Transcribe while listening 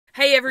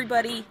Hey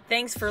everybody,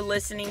 thanks for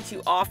listening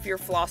to Off Your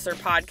Flosser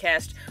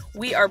podcast.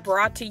 We are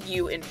brought to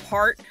you in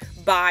part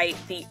by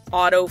the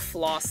Auto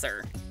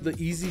Flosser. The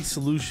easy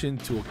solution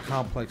to a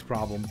complex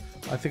problem.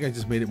 I think I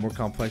just made it more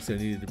complex than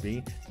it needed to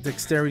be.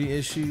 Dexterity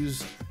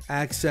issues,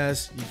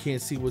 access, you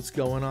can't see what's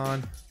going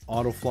on.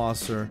 Auto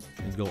Flosser,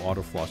 and go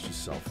auto floss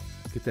yourself.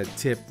 Get that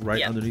tip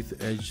right underneath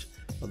the edge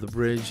of the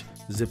bridge,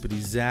 zippity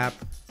zap,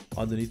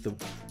 underneath the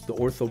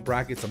ortho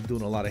brackets. I'm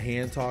doing a lot of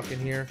hand talking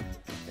here.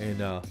 And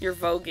you're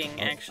voguing,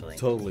 actually.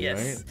 Totally,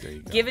 yes. Right? There you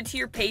go. Give it to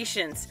your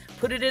patients.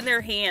 Put it in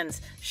their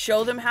hands.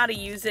 Show them how to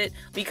use it.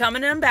 Become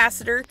an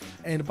ambassador.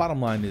 And the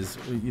bottom line is,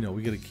 we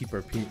got to keep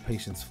our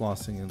patients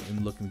flossing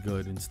and looking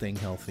good and staying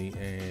healthy,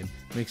 and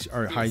makes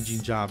our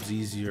hygiene jobs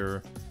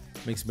easier,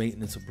 makes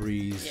maintenance a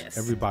breeze. Yes.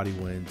 Everybody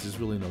wins. There's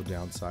really no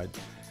downside,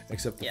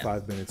 except the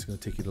 5 minutes it's going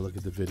to take you to look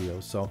at the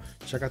video. So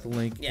check out the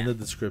link in the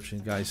description,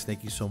 guys.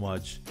 Thank you so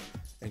much,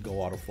 and go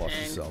auto floss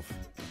yourself.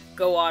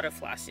 Go auto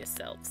floss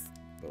yourselves.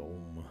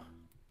 Boom.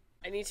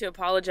 I need to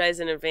apologize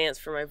in advance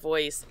for my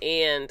voice,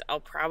 and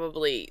I'll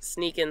probably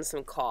sneak in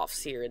some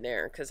coughs here and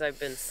there because I've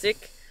been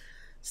sick.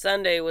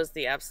 Sunday was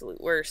the absolute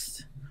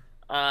worst.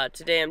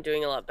 Today I'm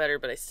doing a lot better,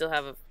 but I still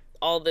have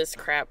all this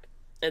crap,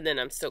 and then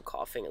I'm still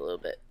coughing a little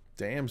bit.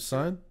 Damn,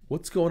 son.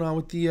 What's going on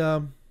with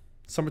the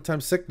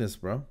summertime sickness,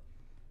 bro?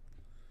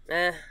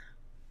 I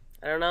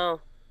don't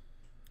know.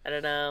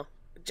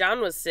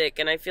 John was sick,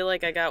 and I feel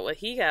like I got what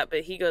he got,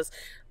 but he goes,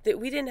 that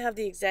we didn't have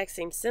the exact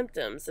same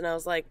symptoms. And I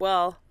was like,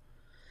 well,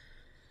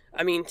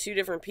 I mean, two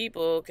different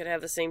people could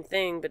have the same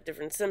thing, but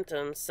different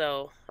symptoms.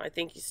 So I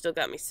think you still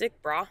got me sick,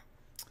 brah.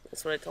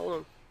 That's what I told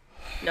him.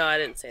 No, I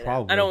didn't say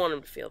that. I don't want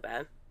him to feel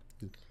bad.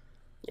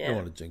 I don't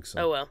want to jinx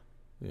him. Oh, well.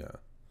 Yeah.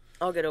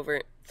 I'll get over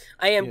it.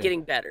 I am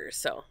getting better,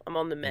 so I'm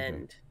on the mend.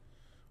 Okay.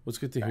 Well, it's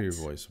good to hear your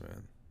voice,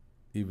 man.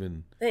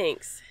 Even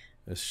thanks.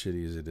 As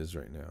shitty as it is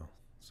right now.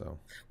 So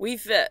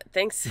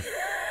thanks.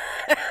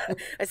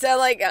 I sound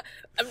like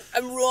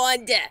I'm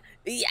Rhonda.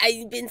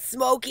 I've been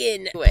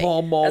smoking.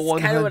 Paul Mall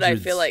 100. That's kind of what I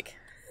feel like.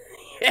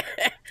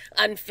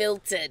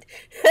 Unfiltered.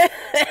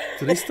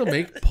 Do they still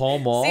make Paul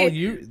Mall? Do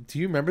you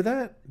remember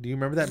that? Do you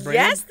remember that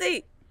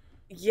brand?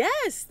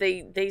 Yes,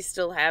 they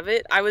still have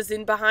it. I was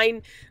in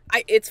behind.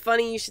 It's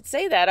funny you should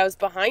say that. I was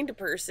behind a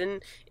person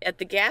at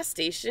the gas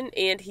station,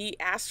 and he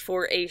asked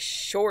for a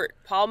short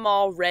Paul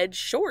Mall red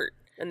short,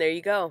 and there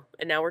you go.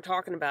 And now we're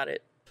talking about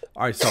it.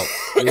 All right, so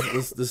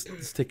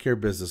let's take care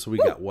of business. So we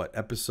got what,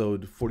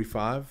 episode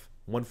 45,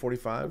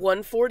 145?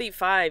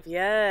 145,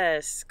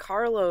 yes,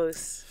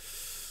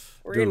 Carlos.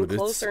 We're getting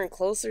closer and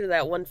closer to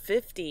that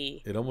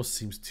 150. It almost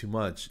seems too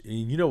much. And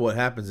you know what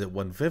happens at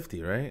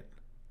 150, right?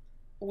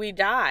 We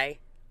die.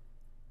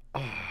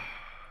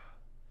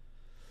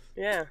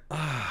 Yeah.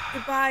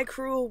 Goodbye,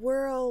 cruel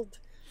world.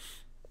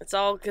 It's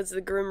all because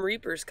the Grim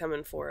Reaper's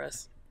coming for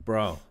us.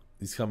 Bro,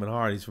 he's coming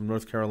hard. He's from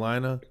North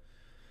Carolina.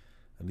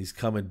 And he's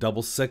coming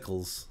double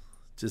sickles.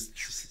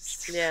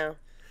 Yeah.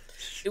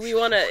 Do we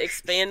want to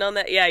expand on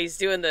that? Yeah, he's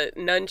doing the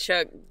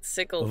nunchuck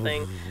sickle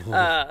thing.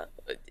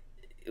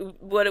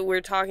 What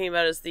we're talking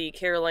about is the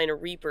Carolina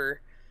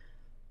Reaper.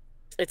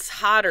 It's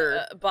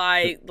hotter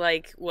by,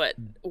 like, what,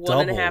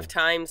 double. 1.5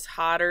 times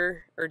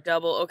hotter, or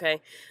double,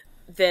 okay,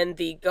 than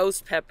the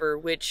ghost pepper,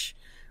 which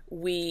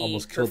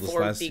we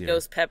performed the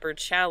ghost pepper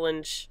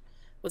challenge.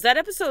 Was that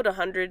episode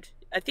 100?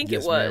 I think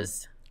it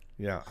was. Ma'am.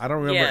 Yeah, I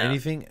don't remember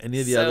any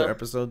of the other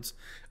episodes.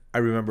 I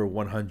remember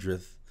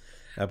 100th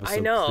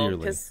episode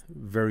clearly,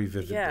 very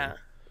vividly. Yeah,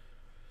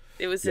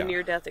 it was a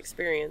near-death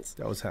experience.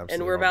 That was absolutely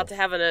and we're about to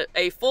have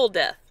a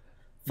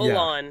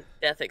full-on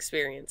death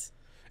experience.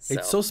 So,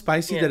 it's so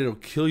spicy that it'll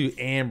kill you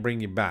and bring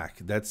you back.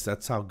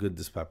 That's how good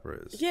this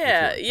pepper is.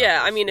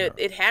 Yeah. I mean,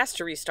 it has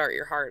to restart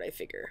your heart, I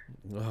figure.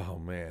 Oh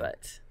man.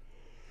 But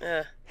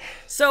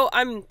so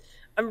I'm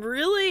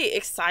really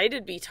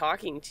excited to be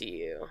talking to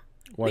you.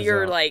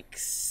 You're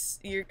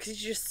you're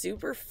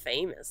super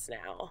famous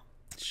now.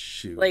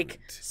 Shoot. Like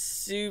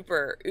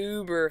super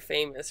uber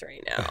famous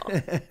right now.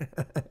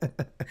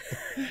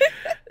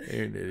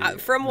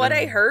 From what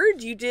I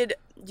heard, you did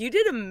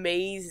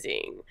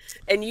amazing,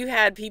 and you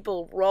had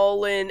people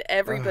rolling.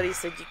 Everybody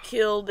said you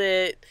killed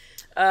it.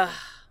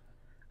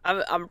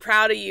 I'm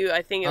proud of you.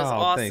 I think it was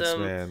awesome. Thanks,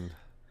 man.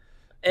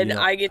 And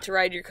I get to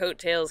ride your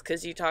coattails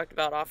because you talked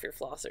about Off Your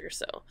Flosser.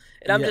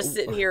 And I'm just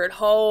sitting here at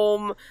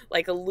home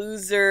like a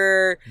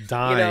loser,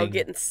 dying.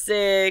 Getting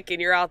sick,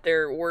 and you're out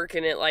there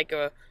working it like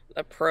a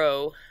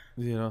pro.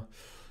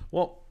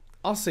 Well,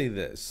 I'll say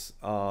this.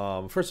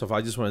 First off,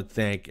 I just want to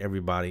thank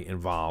everybody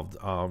involved.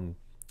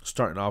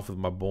 Starting off with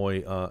my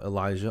boy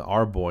Elijah,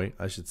 our boy,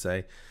 I should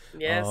say.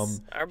 Yes,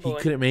 our boy.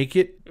 He couldn't make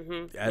it.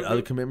 Had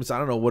other commitments. I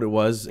don't know what it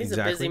was exactly. He's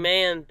a busy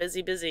man.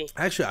 Busy.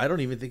 Actually, I don't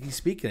even think he's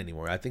speaking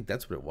anymore. I think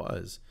that's what it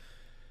was.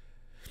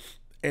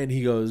 And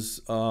he goes,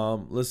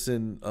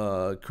 listen,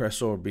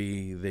 Crest or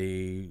B,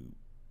 they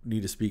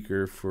need a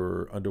speaker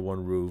for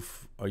UnderOne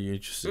Roof. Are you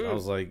interested? I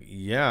was like,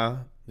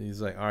 yeah.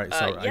 He's like, all right.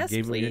 So I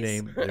gave him your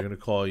name. They're going to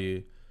call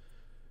you.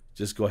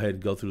 Just go ahead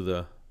and jump through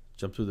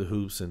the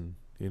hoops and,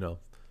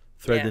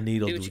 thread the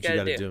needle, do what you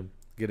got to do.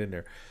 Get in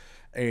there.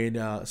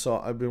 And so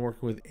I've been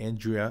working with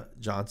Andrea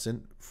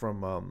Johnson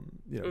from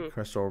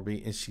Crest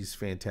Overby, and she's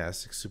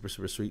fantastic, super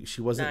super sweet.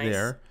 She wasn't Nice.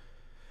 there,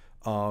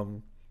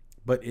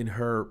 but in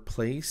her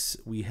place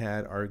we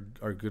had our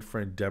good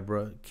friend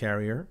Deborah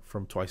Carrier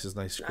from Twice as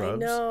Nice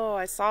Scrubs. I know,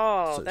 I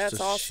saw. That's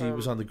awesome. She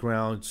was on the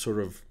ground, sort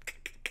of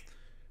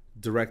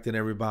directing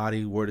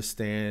everybody where to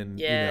stand.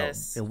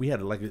 Yes. And we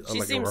had like a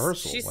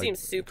rehearsal. She like seems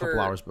super a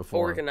couple hours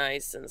before.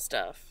 organized and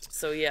stuff.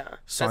 So yeah,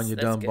 Sonia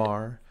that's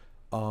Dunbar,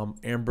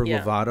 Amber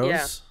Yeah, Lovatos.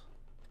 yeah.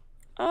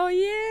 Oh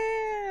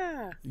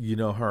yeah, You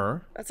know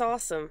her. that's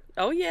awesome.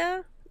 Oh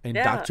yeah, And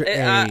yeah. Dr.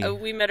 A.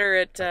 We met her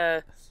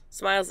at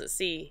Smiles at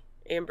Sea.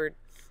 Amber,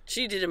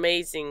 she did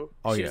amazing.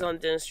 Oh, she was yeah. on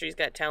Dentistry's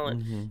Got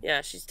Talent.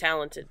 Yeah, she's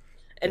talented.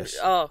 And Yes.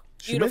 She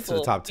made it to beautiful,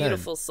 the top 10.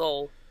 beautiful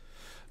soul.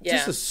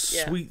 Yeah, Just a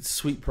yeah.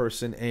 sweet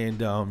person,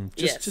 and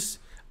Yes. just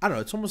I don't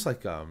know. It's almost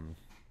like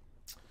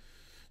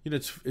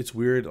it's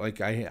weird.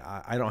 Like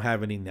I don't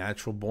have any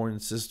natural born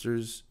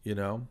sisters.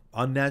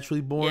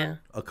 Unnaturally born, Yeah.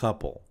 a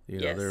couple.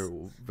 Yes. They're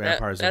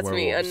vampires and That's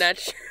me, werewolves.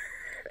 unnatural.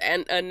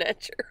 And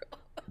unnatural.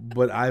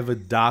 But I've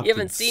adopted. You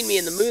haven't seen me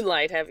in the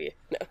moonlight, have you?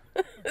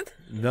 No.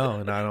 No,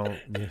 and I don't.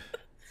 Yeah.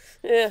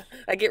 Yeah,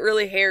 I get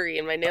really hairy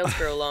and my nails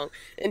grow long.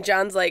 And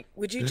John's like,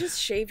 "Would you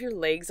just shave your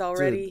legs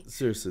already?" Dude,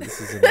 seriously,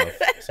 this is enough,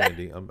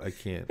 Sandy. I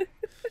can't.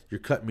 You're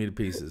cutting me to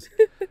pieces.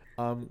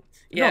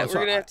 Yeah, we're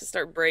gonna have to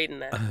start braiding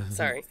that.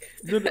 Sorry.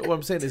 No, what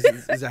I'm saying is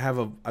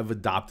I've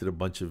adopted a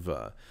bunch of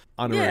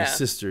honorary Yeah.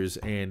 sisters,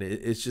 and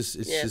it's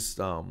just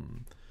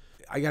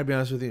I gotta be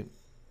honest with you,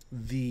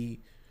 the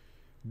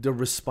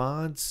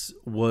response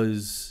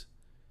was,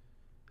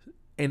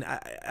 and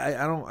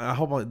I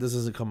hope this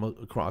doesn't come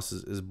across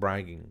as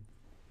bragging.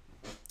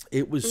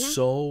 It was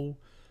so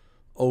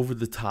over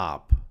the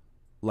top,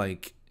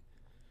 like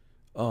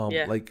there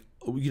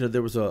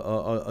was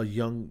a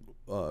young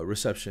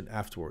reception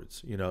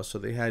afterwards, so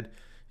they had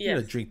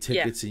drink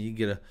tickets and you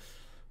get a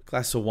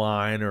glass of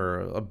wine or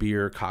a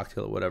beer,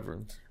 cocktail, or whatever.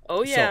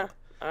 Oh yeah.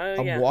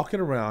 So yeah. I'm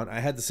walking around. I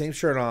had the same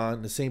shirt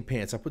on, the same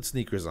pants. I put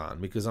sneakers on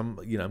because I'm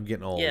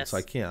getting old, Yes. so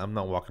I can't. I'm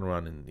not walking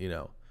around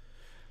in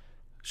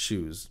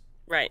shoes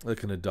Right.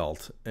 like an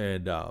adult.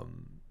 And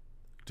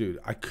dude,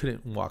 I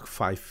couldn't walk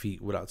 5 feet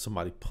without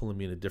somebody pulling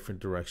me in a different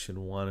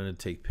direction, wanting to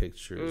take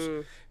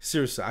pictures.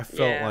 Seriously, I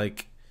felt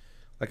like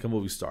a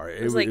movie star.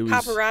 It was like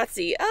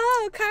paparazzi.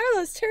 Oh,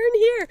 Carlos, turn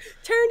here,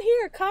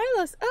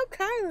 Carlos. Oh,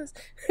 Carlos.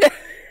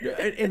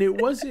 and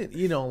it wasn't,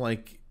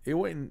 like it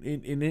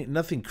wasn't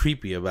nothing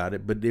creepy about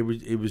it, but it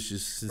was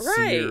just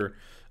sincere.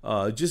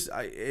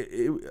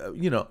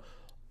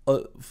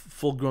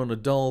 Full grown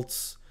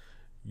adults,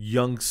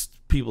 young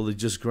people that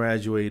just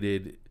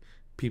graduated,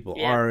 people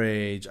our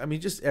age. I mean,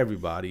 just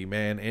everybody,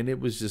 man. And it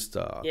was just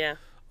an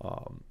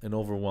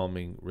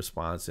overwhelming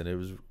response, and it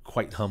was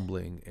quite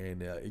humbling,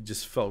 and it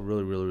just felt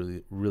really, really,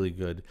 really, really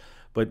good.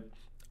 But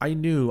I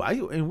knew,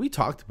 and we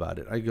talked about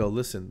it. I go,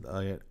 listen,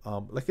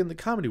 like in the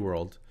comedy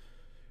world,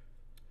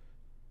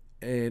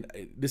 and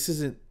this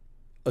isn't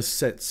a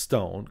set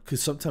stone,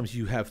 because sometimes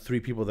you have 3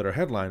 people that are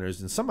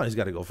headliners, and somebody's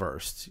got to go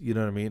first. You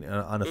know what I mean?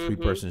 On a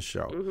 3-person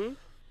show.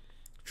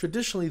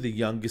 Traditionally, the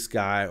youngest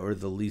guy or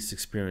the least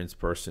experienced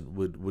person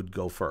would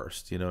go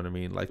first. You know what I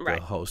mean? Like the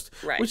host,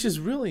 which is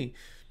really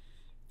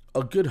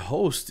a good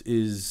host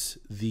is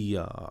the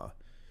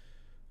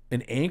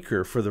an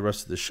anchor for the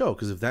rest of the show,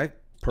 because if that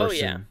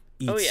person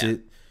eats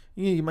it,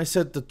 you might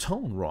set the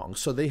tone wrong.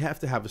 So they have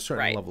to have a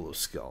certain level of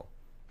skill.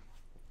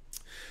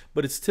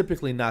 But it's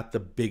typically not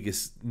the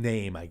biggest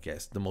name, I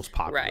guess, the most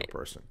popular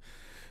person.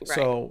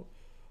 So,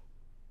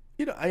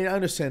 I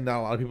understand not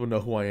a lot of people know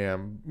who I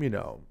am,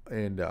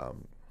 and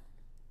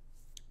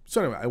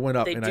so anyway, I went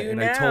up and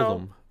I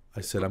told them,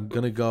 I said, I'm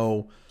going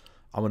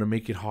to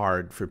make it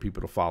hard for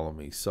people to follow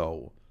me.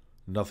 So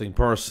nothing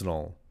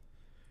personal.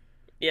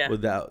 Yeah.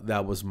 But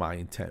that was my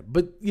intent.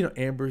 But,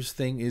 Amber's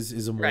thing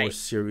is a more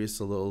serious,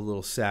 a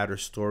little sadder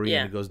story,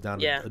 and it goes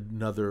down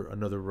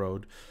another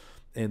road.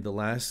 And the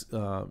last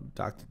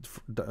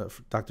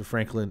Dr.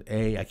 Franklin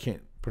A, I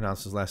can't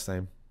pronounce his last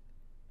name,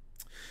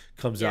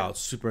 comes out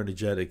super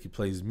energetic. He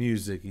plays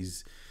music.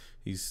 He's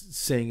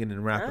singing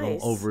and rapping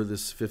over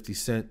this 50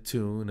 Cent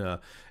tune,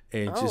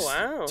 and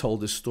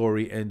told his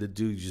story. And the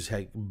dude just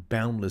had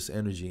boundless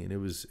energy, and it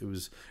was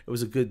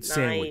a good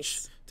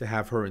sandwich to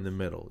have her in the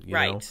middle, you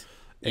know.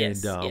 And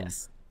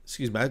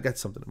excuse me, I got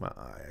something in my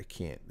eye. I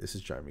can't. This is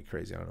driving me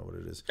crazy. I don't know what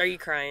it is. Are you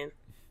crying?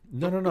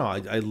 No.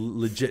 I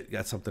legit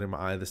got something in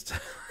my eye this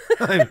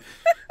time.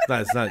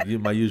 It's not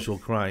my usual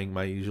crying,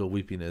 my usual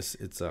weepiness.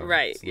 It's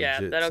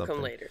that'll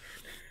come later.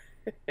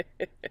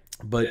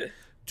 But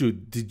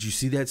dude, did you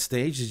see that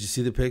stage? Did you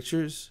see the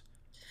pictures?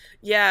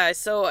 Yeah,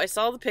 so I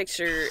saw the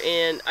picture,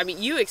 and I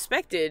mean, you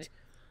expected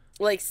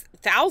like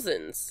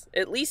thousands,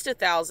 at least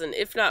 1,000,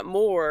 if not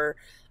more,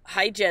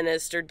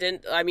 hygienists or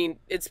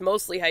it's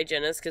mostly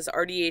hygienists because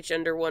RDH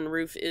UnderOne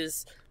Roof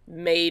is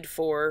made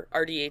for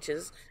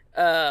RDHs.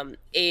 And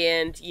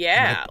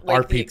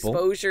like the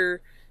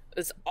exposure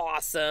is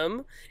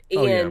awesome.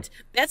 And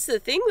that's the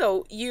thing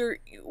though,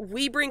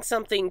 we bring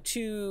something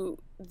to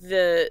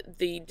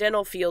the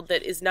dental field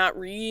that is not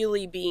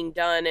really being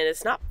done, and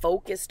it's not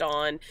focused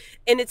on,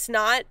 and it's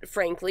not,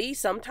 frankly,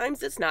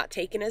 sometimes it's not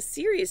taken as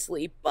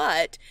seriously,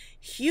 but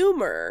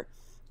humor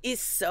is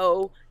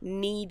so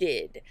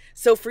needed.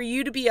 So for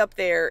you to be up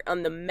there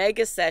on the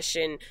mega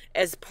session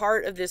as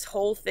part of this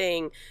whole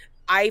thing,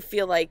 I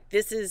feel like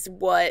this is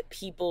what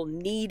people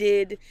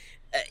needed.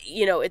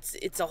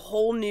 It's a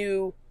whole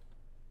new,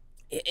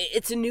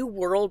 it's a new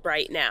world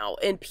right now,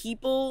 and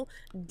people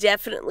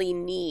definitely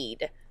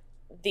need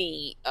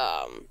the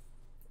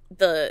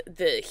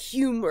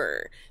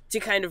humor to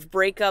kind of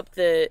break up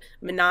the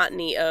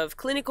monotony of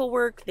clinical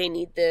work. They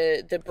need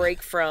the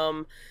break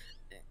from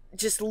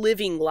just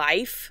living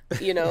life,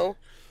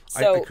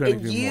 So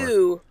and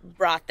you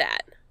brought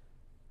that.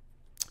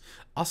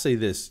 I'll say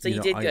this. So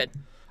you did good.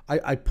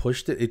 I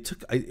pushed it.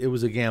 It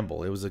was a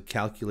gamble. It was a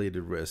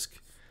calculated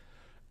risk.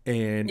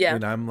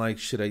 And I'm like,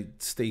 should I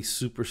stay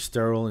super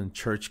sterile and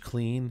church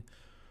clean,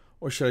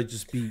 or should I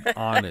just be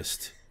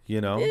honest?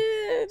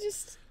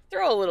 Just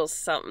throw a little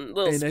something,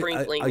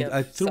 sprinkling.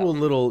 I threw a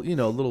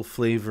little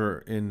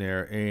flavor in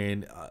there,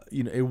 and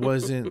it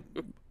wasn't.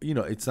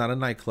 It's not a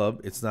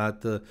nightclub. It's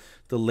not the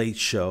late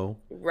show.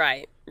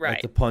 Right.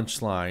 At the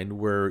punchline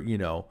where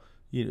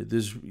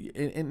there's,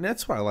 and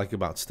that's what I like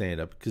about stand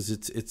up, because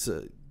it's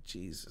a,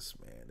 Jesus,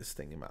 man, this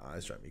thing in my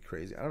eyes drive me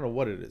crazy. I don't know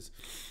what it is.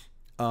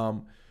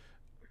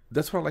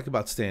 That's what I like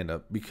about stand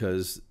up,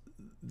 because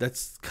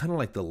that's kind of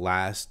like the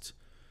last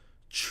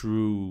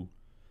true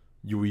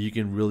where you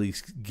can really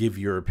give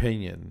your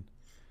opinion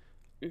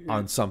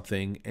on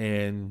something,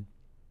 and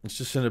it's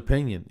just an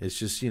opinion. It's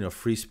just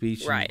free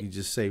speech. Right. You can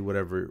just say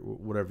whatever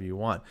you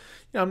want.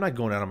 I'm not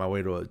going out of my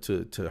way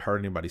to hurt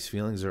anybody's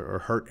feelings or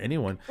hurt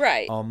anyone.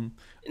 Right.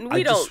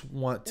 I just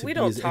want to be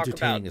as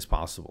entertaining as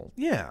possible.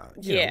 Yeah.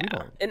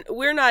 And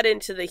we're not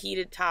into the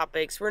heated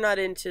topics. We're not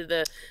into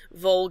the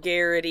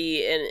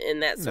vulgarity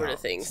and that sort of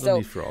thing. No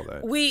need for all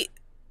that.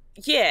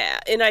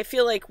 And I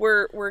feel like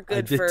we're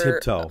good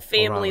for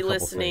family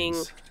listening.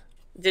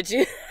 Did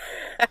you?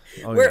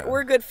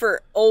 We're good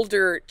for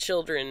older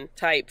children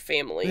type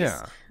families.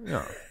 Yeah.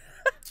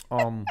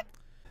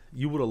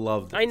 You would have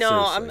loved it. I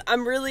know.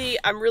 Seriously.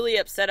 I'm really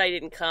upset I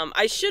didn't come.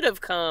 I should have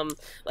come.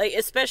 Like,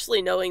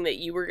 especially knowing that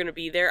you were going to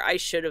be there, I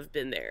should have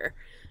been there.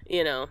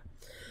 And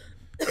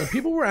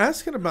people were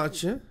asking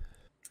about you.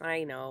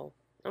 I know.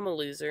 I'm a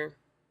loser.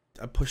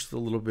 I pushed it a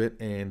little bit,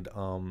 and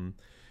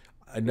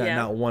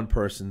not one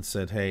person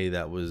said, "Hey,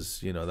 that was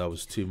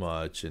too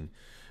much," and.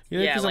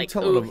 Because I'm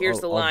telling a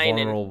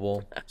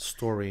vulnerable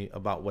story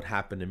about what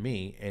happened to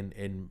me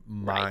and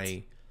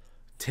my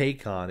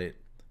take on it,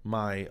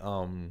 my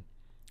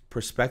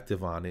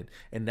perspective on it,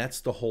 and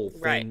that's the whole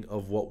thing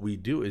of what we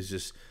do, is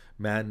just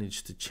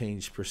manage to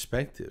change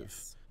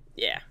perspective.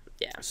 Yeah.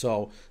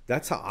 So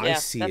that's how I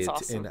see it,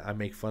 awesome. and I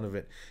make fun of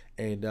it,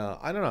 and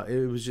I don't know.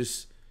 It was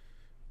just.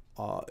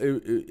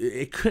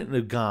 It couldn't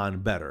have gone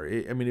better.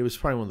 It was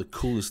probably one of the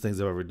coolest things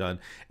I've ever done,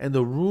 and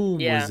the room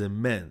was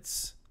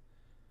immense.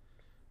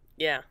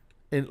 Yeah.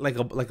 And like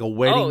a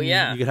wedding. Oh,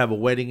 yeah. You could have a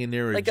wedding in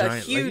there. Like a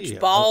huge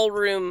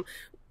ballroom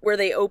where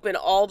they open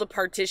all the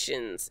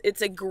partitions.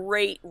 It's a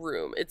great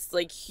room. It's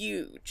like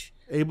huge.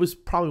 It was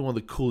probably one of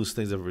the coolest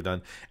things I've ever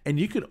done. And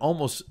you could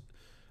almost,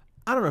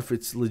 I don't know if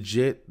it's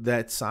legit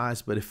that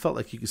size, but it felt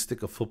like you could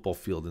stick a football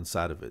field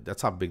inside of it.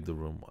 That's how big the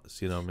room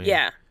was. You know what I mean?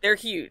 Yeah. They're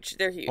huge.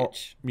 Oh,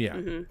 yeah.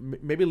 Mm-hmm.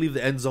 Maybe leave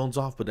the end zones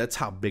off, but that's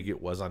how big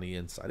it was on the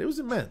inside. It was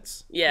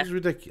immense. Yeah. It was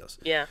ridiculous.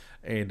 Yeah.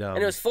 And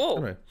it was full.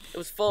 Anyway. It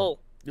was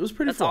full. It was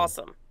pretty full. That's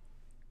awesome.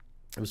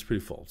 It was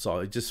pretty full, so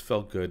it just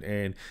felt good.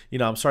 And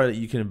I'm sorry that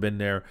you couldn't have been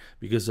there,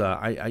 because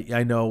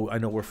I know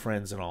we're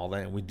friends and all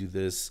that, and we do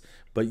this,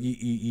 but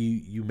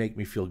you make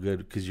me feel good,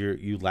 because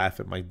you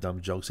laugh at my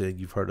dumb jokes that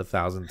you've heard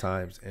 1,000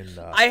 times, and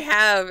I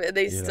have, and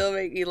they still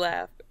make me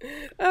laugh.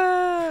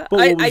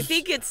 I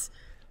think it's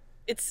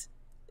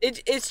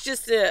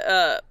just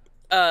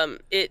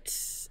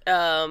it's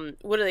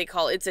what do they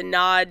call it? It's a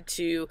nod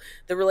to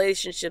the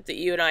relationship that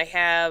you and I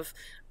have.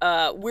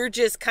 We're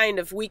just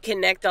we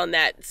connect on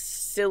that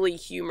silly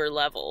humor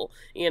level,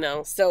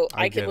 so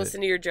I can listen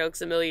to your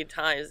jokes a million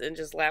times and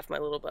just laugh my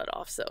little butt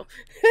off. So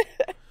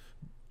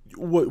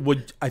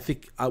what I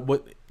think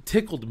what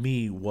tickled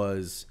me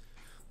was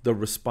the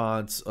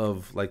response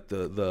of like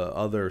the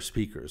other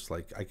speakers.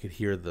 Like, I could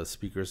hear the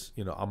speakers,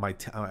 on my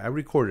I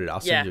recorded it. I'll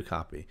send you a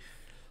copy.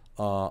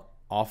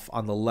 Off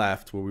on the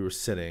left where we were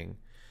sitting.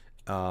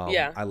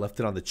 I left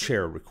it on the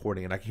chair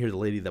recording, and I could hear the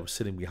lady that was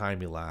sitting behind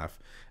me laugh.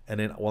 And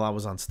then while I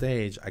was on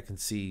stage, I can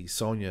see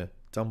Sonia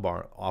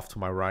Dunbar off to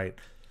my right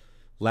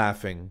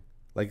laughing,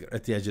 like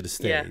at the edge of the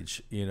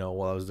stage,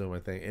 while I was doing my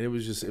thing. And it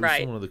was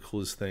one of the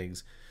coolest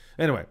things.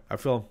 Anyway, I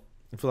feel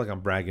like I'm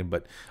bragging,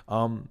 but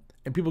and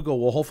people go,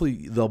 well,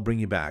 hopefully they'll bring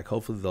you back.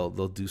 Hopefully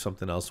they'll do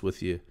something else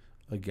with you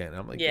again.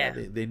 I'm like, yeah,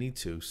 they need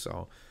to.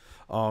 So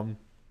I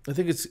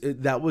think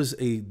that was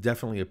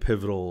definitely a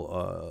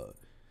pivotal,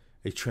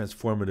 a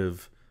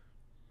transformative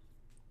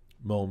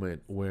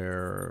moment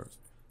where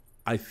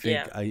I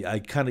think I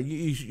kind of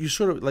you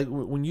sort of like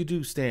when you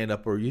do stand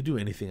up or you do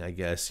anything, I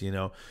guess, you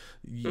know,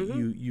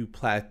 you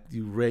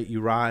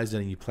rise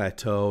and you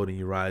plateau and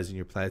you rise and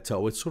you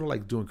plateau. It's sort of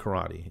like doing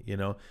karate, you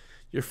know.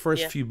 Your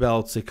first few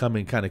belts, they come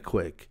in kind of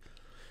quick,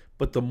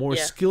 but the more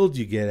skilled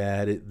you get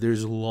at it,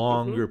 there's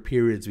longer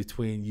periods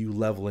between you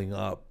leveling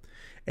up,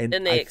 and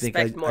they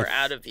expect more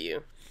out of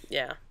you.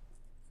 Yeah.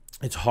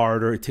 It's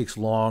harder. It takes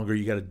longer.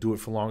 You got to do it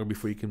for longer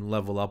before you can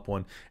level up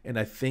one. And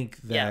I think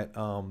that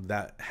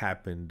that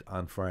happened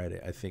on Friday.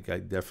 I think I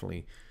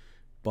definitely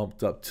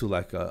bumped up to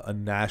like a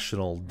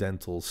national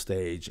dental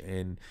stage.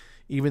 And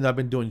even though I've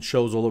been doing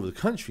shows all over the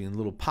country in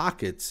little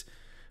pockets,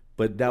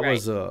 but that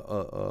was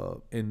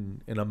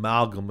an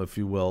amalgam, if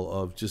you will,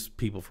 of just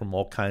people from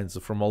all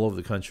over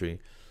the country,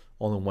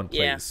 all in one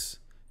place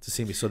to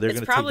see me. So they're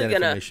going to take that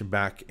information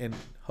back, and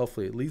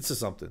hopefully it leads to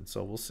something.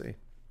 So we'll see.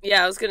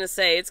 Yeah, I was gonna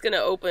say it's gonna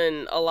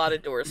open a lot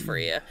of doors for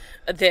you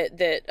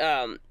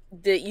that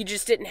you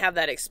just didn't have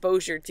that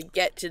exposure to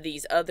get to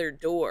these other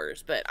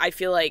doors. But I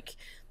feel like,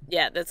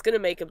 that's gonna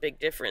make a big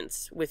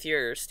difference with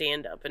your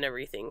stand up and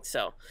everything.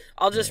 So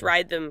I'll just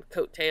ride them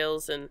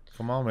coattails and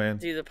come on, man,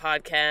 do the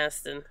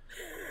podcast and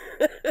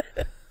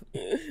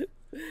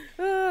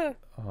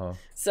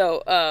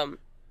So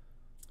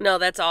no,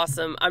 that's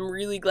awesome. I'm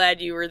really glad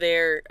you were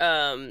there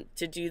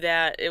to do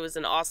that. It was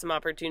an awesome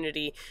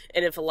opportunity.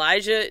 And if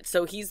Elijah,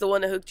 so he's the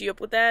one that hooked you up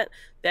with that,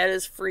 that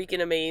is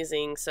freaking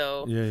amazing.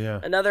 So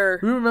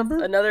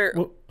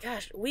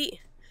gosh,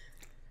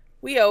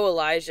 we owe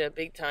Elijah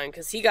big time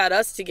because he got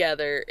us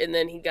together and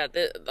then he got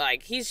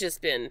he's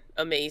just been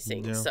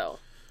amazing. Yeah. So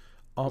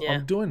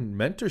I'm doing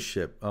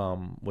mentorship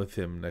with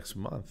him next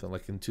month,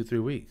 like in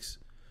 2-3 weeks.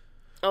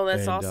 Oh,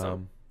 that's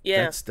awesome.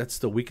 That's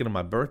the weekend of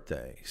my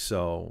birthday.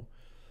 So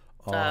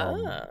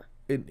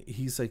and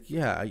he's like,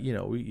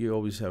 you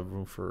always have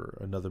room for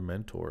another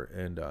mentor.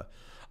 And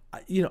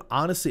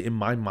honestly, in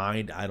my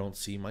mind, I don't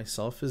see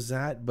myself as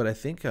that, but I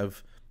think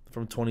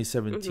from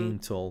 2017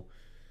 till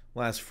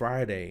last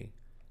Friday,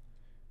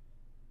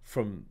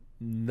 from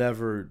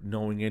never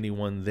knowing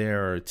anyone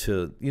there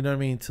to, you know what I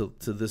mean, to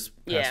this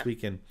past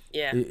weekend,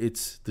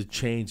 it's the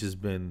change has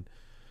been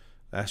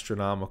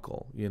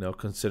astronomical,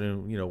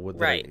 considering,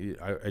 what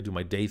I do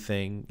my day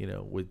thing,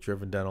 with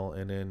Driven Dental,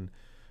 and then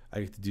I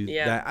get to do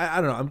that.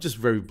 I don't know. I'm just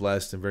very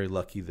blessed and very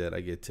lucky that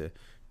I get to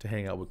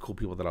hang out with cool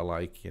people that I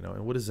like,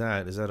 And what is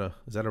that? Is that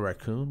a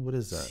raccoon? What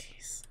is that?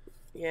 Jeez.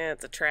 Yeah,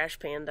 it's a trash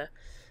panda.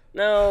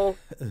 No.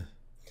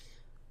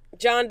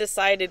 John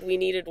decided we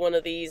needed one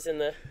of these in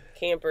the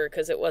camper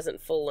because it wasn't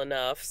full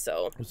enough.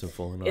 So it wasn't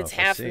full enough. It's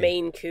half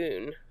Maine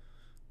Coon.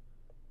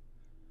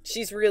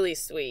 She's really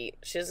sweet.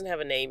 She doesn't have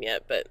a name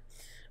yet, but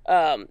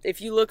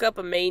if you look up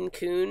a Maine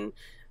Coon,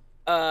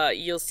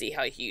 you'll see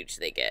how huge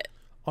they get.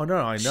 Oh no,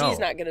 I know.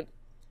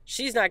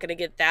 She's not gonna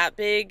get that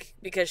big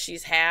because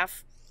she's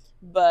half,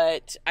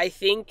 but I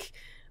think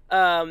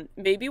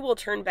maybe we'll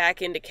turn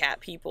back into cat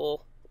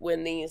people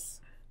when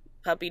these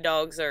puppy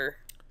dogs are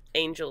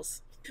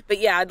angels. But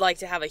yeah, I'd like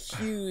to have a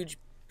huge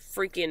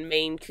freaking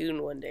Maine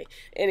Coon one day.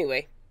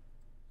 Anyway,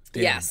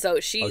 so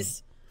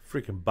she's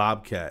freaking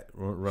bobcat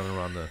running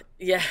around the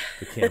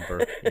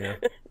camper.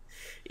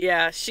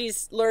 Yeah,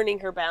 she's learning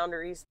her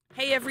boundaries.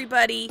 Hey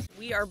everybody,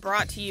 we are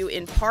brought to you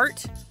in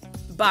part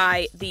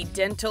by the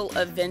Dental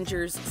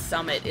Avengers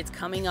Summit. It's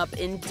coming up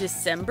in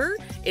December.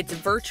 It's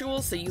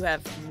virtual, so you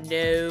have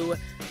no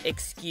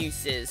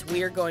excuses.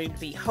 We are going to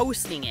be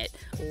hosting it,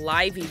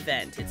 live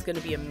event. It's going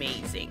to be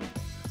amazing.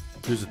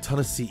 There's a ton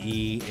of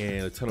CE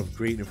and a ton of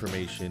great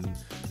information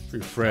for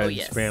your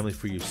friends, family,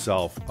 for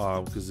yourself.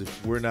 Because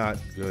if we're not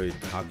good,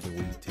 how can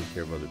we take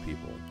care of other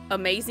people?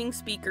 Amazing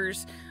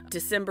speakers,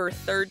 December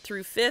 3rd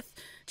through 5th.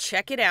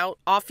 Check it out,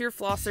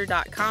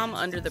 offyourflosser.com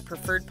under the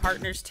Preferred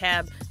Partners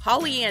tab.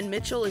 Holly Ann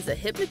Mitchell is a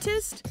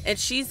hypnotist, and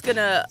she's going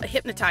to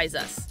hypnotize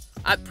us.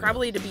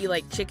 Probably to be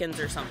like chickens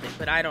or something,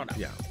 but I don't know.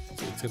 Yeah,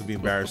 it's going to be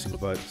embarrassing,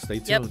 but stay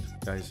tuned,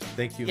 guys.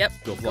 Thank you. Yep,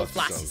 go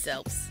floss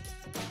yourselves.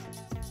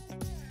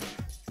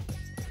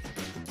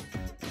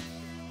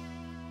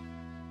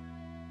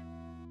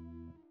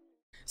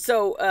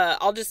 So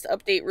I'll just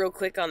update real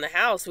quick on the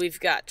house. We've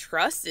got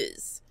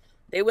trusses.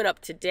 They went up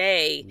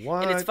today.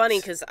 What? And it's funny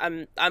because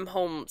I'm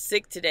home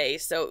sick today,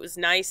 so it was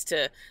nice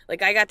to, I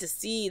got to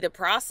see the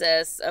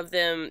process of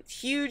them,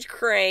 huge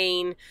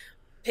crane,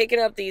 picking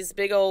up these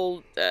big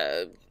old,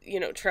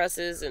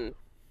 trusses, and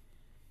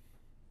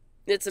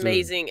it's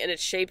amazing, and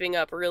it's shaping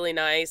up really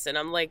nice, and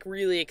I'm,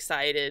 really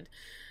excited.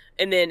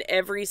 And then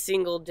every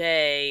single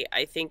day,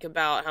 I think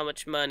about how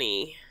much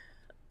money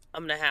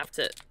I'm going to have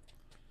to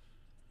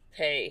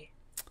pay.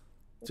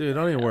 Dude,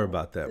 don't even worry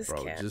about that,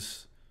 bro. Cat.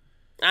 Just...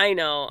 I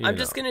know. I'm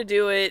just going to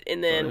do it,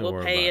 and then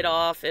we'll pay it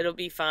off. It'll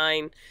be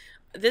fine.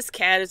 This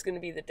cat is going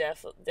to be the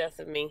death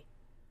of me.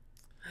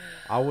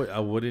 I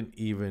wouldn't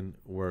even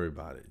worry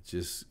about it.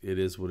 Just, it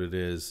is what it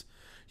is.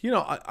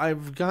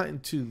 I've gotten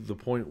to the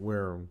point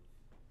where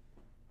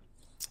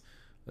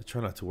I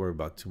try not to worry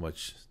about too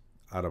much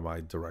out of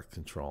my direct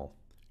control.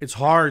 It's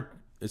hard.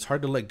 It's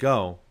hard to let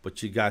go,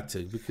 but you got to,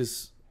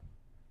 because...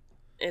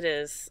 It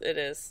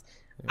is.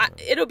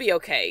 It'll be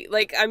okay.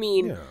 Like, I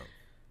mean, Yeah.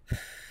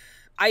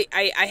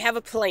 I have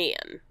a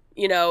plan,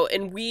 you know,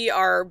 and we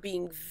are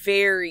being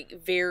very,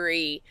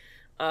 very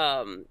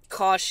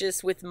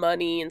cautious with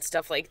money and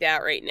stuff like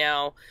that right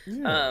now.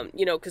 Yeah.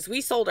 You know, because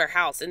we sold our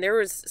house, and there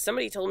was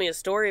somebody told me a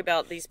story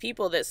about these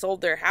people that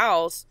sold their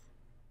house,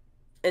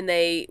 and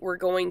they were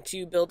going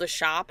to build a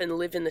shop and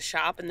live in the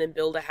shop and then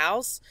build a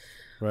house.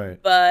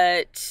 Right.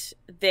 But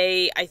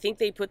I think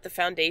they put the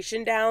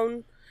foundation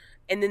down,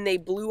 and then they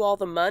blew all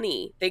the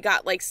money. They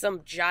got like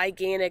some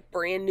gigantic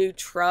brand new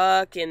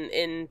truck and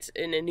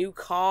a new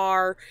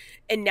car,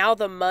 and now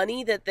the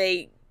money that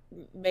they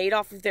made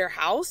off of their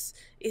house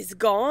is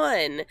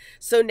gone.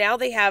 So now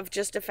they have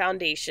just a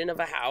foundation of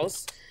a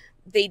house.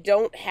 They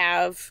don't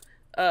have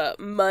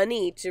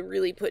money to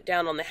really put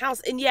down on the house.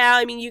 And yeah,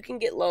 I mean, you can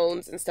get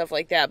loans and stuff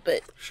like that,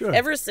 but Sure.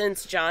 ever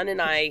since John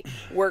and I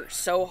worked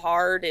so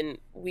hard and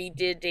we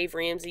did Dave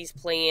Ramsey's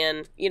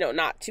plan, you know,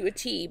 not to a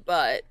T,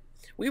 but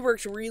we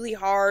worked really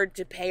hard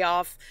to pay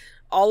off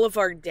all of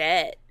our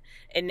debt,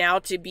 and now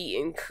to be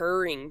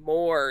incurring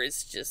more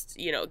is just,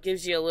 you know,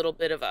 gives you a little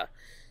bit of a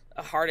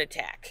heart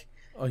attack.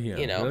 Oh yeah,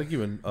 you know, it'll give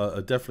you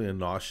definitely a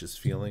nauseous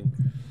feeling.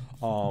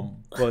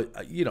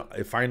 But you know,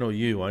 if I know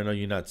you, I know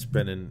you're not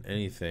spending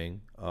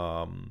anything.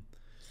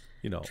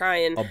 You know,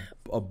 trying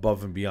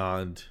above and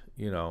beyond.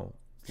 You know,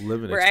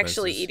 living. We're expenses.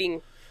 actually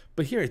eating.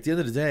 But here, at the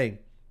end of the day,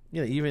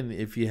 you know, even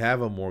if you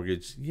have a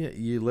mortgage,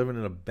 you're living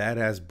in a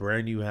badass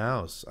brand new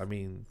house. I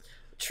mean,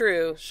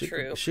 true.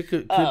 Shit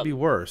could be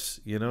worse.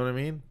 You know what I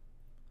mean?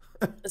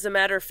 As a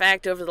matter of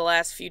fact, over the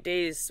last few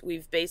days,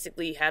 we've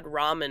basically had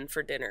ramen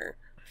for dinner.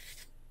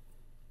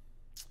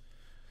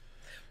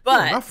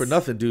 But not for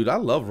nothing, dude. I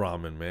love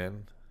ramen,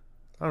 man.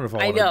 I don't know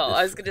if I know.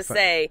 I was gonna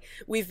say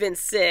we've been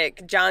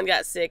sick. John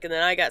got sick, and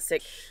then I got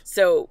sick.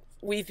 So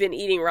we've been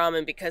eating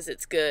ramen because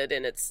it's good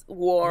and it's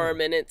warm,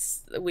 and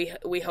it's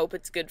we hope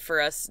it's good for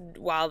us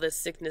while this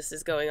sickness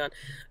is going on.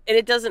 And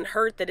it doesn't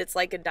hurt that it's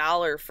like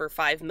 $1 for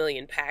 5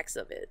 million packs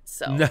of it.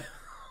 So no.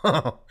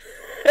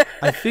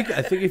 I think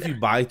if you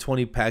buy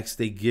 20 packs,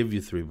 they give you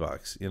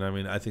 $3. You know what I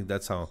mean? I think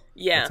that's how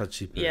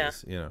cheap it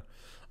is. You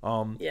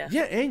know.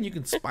 Yeah, and you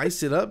can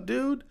spice it up,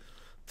 dude.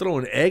 Throw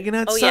an egg in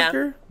that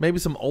sucker. Yeah. Maybe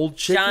some old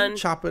chicken.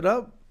 Chop it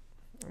up.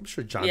 I'm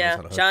sure John knows how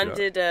to hook John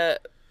it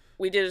up.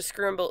 we did a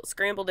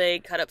scrambled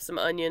egg, cut up some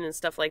onion and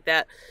stuff like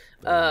that.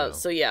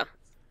 So yeah.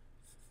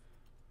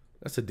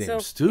 That's a damn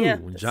stew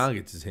when John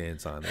gets his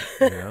hands on it.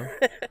 You know.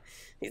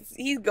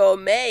 He's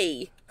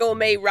gourmet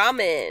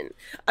ramen.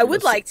 I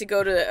would like to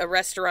go to a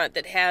restaurant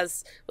that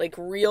has like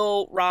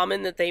real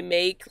ramen that they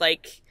make,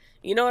 like,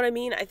 you know what I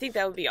mean? I think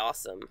that would be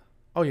awesome.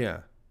 Oh yeah,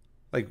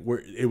 like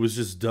where it was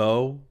just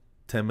dough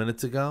 10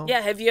 minutes ago.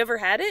 Yeah, have you ever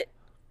had it?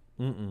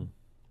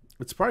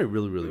 It's probably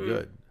really, really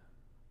good.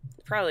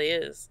 It probably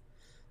is.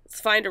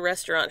 Let's find a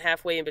restaurant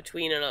halfway in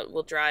between, and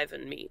we'll drive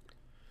and meet.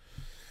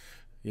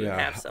 Yeah.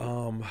 And have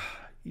some.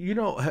 You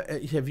know,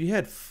 have you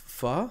had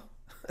pho?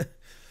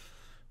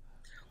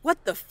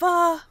 What the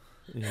pho?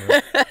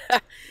 Yeah.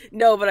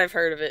 No, but I've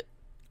heard of it.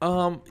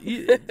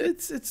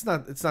 It's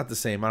not the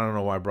same. I don't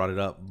know why I brought it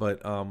up,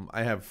 but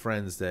I have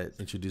friends that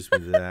introduced me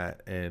to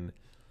that, and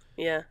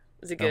yeah,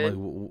 is it good? I'm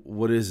like,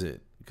 what is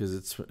it? Because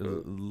it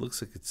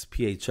looks like it's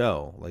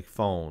PHO, like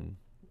phone.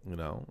 You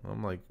know,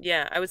 I'm like,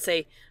 yeah, I would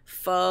say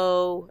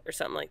pho or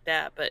something like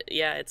that, but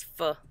yeah, it's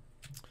pho.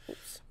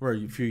 Where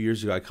a few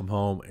years ago, I come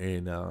home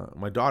and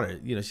my daughter,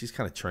 you know, she's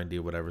kind of trendy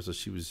or whatever, so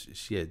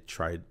she had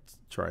tried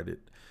it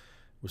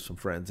with some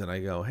friends, and I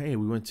go, hey,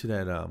 we went to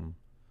that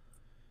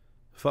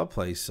pho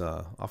place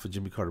off of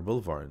Jimmy Carter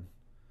Boulevard.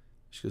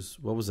 She goes,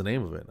 what was the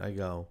name of it? I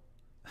go,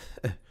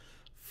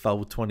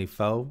 Pho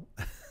 24.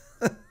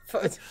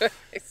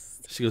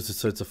 She goes,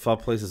 so it's a pho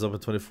place that's open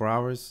 24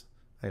 hours?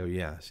 I go,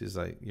 yeah. She's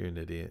like, you're an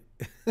idiot.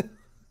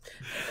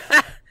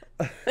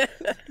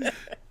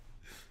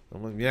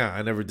 I'm like, yeah,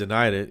 I never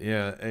denied it.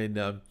 Yeah,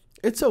 and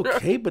it's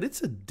okay, but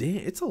it's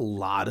a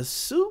lot of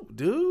soup,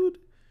 dude.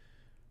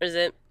 Is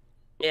it?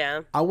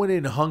 Yeah. I went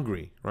in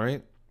hungry,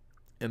 right?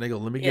 And I go,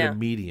 let me get a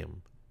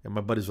medium. And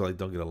my buddies were like,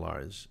 don't get a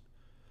large.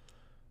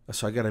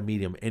 So I got a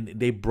medium. And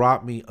they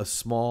brought me a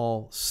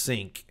small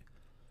sink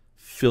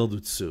filled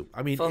with soup.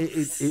 I mean,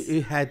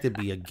 it had to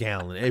be a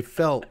gallon. It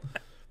felt,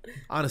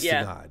 honest to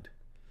God,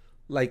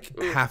 like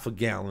half a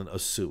gallon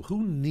of soup.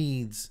 Who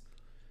needs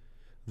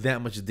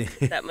that much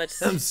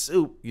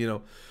soup, you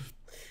know?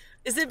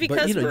 Is it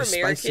because we're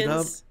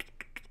Americans?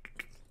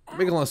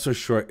 Make a long story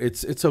short,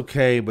 it's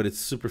okay, but it's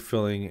super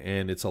filling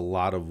and it's a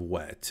lot of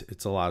wet.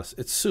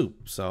 It's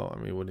soup. So I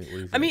mean, what do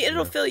you think? I mean,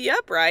 it'll fill you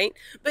up, right?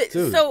 But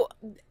dude. So,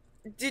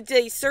 did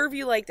they serve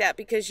you like that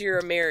because you're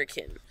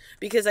American?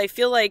 Because I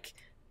feel like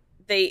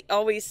they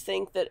always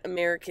think that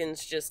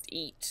Americans just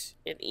eat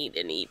and eat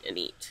and eat and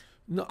eat.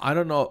 No, I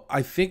don't know.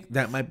 I think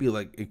that might be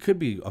like, it could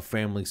be a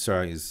family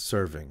size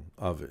serving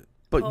of it,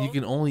 but you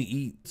can only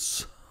eat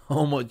so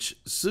much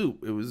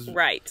soup. It was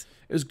right.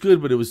 It was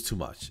good, but it was too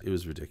much. It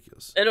was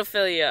ridiculous. It'll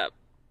fill you up.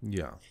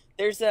 Yeah.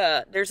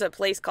 there's a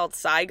place called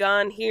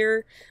Saigon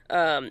here,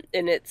 and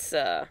it's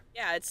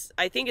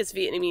I think it's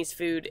Vietnamese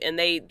food, and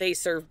they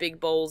serve big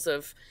bowls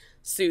of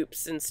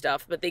soups and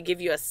stuff, but they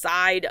give you a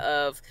side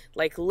of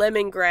like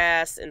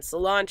lemongrass and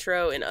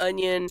cilantro and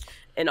onion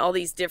and all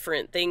these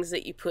different things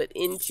that you put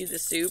into the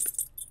soup.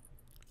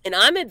 And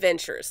I'm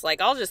adventurous.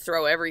 Like, I'll just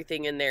throw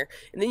everything in there.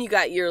 And then you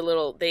got your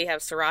little, they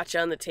have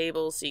sriracha on the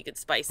table so you could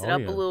spice it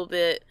up a little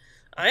bit.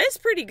 It's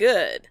pretty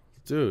good.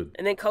 Dude.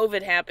 And then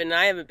COVID happened, and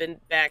I haven't been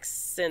back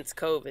since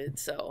COVID.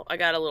 So I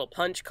got a little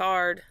punch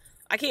card.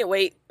 I can't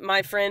wait.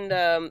 My friend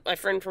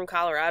from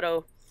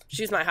Colorado,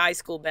 she's my high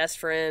school best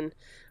friend.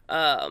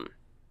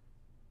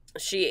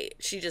 She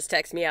just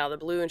texted me out of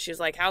the blue, and she was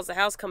like, "How's the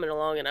house coming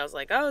along?" And I was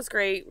like, "Oh, it's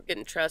great. We're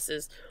getting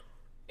trusses."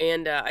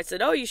 And I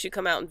said, "Oh, you should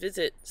come out and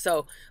visit."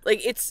 So,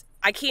 like,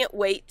 I can't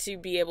wait to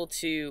be able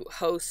to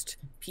host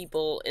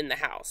people in the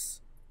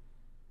house.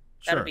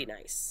 Sure. That'll be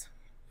nice.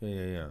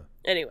 Yeah.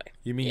 Anyway.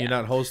 You mean you're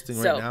not hosting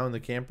right now in the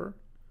camper?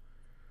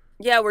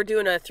 Yeah, we're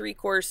doing a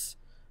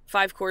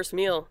 5-course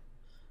meal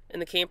in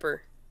the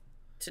camper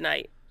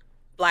tonight.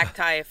 Black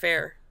tie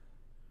affair.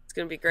 It's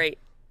going to be great.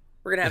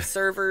 We're going to have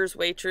servers,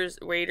 waiters,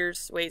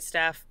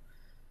 waitstaff.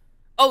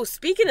 Oh,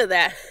 speaking of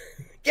that,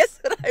 guess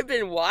what I've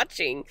been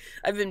watching?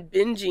 I've been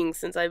binging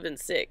since I've been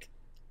sick.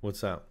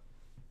 What's that?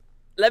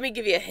 Let me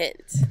give you a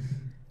hint.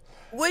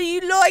 Would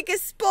you like a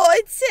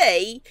spotted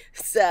tea,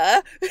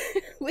 sir?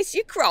 With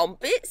your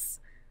crumpets?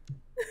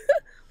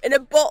 And a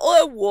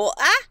bottle of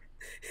water?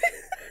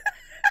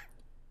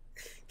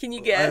 Can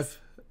you guess?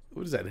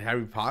 What is that,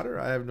 Harry Potter?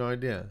 I have no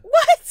idea.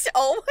 What?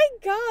 Oh my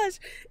gosh.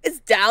 It's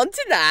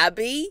Downton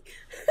Abbey.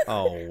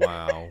 Oh,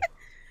 wow.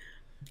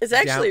 It's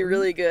actually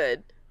really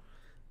good.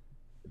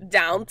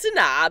 Downton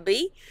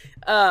Abbey.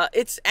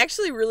 It's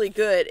actually really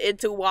good. And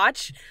to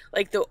watch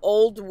like the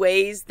old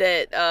ways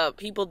that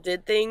people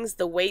did things,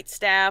 the wait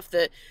staff,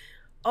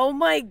 oh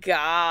my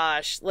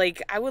gosh.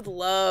 Like, I would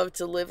love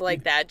to live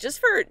like that just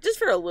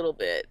for a little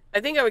bit.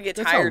 I think I would get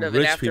tired of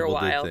it after a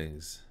while.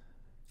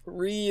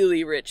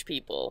 Really rich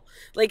people.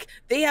 Like,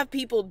 they have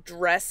people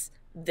dress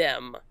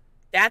them.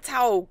 That's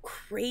how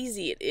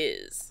crazy it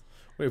is.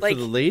 Wait, like,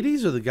 for the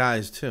ladies or the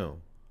guys too?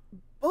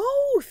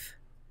 Both.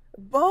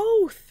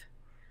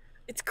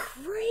 It's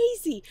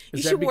crazy.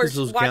 Is that because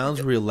those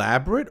gowns were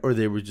elaborate, or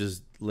they were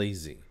just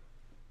lazy?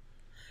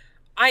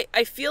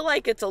 I feel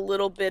like it's a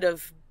little bit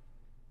of,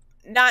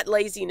 not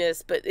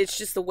laziness, but it's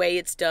just the way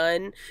it's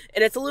done.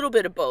 And it's a little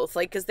bit of both,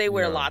 like, because they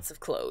wear lots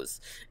of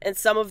clothes. And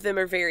some of them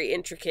are very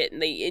intricate,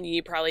 and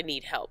you probably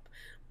need help.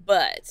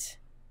 But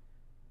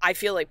I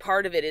feel like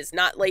part of it is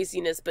not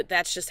laziness, but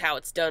that's just how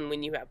it's done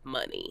when you have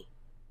money.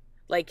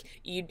 Like,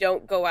 you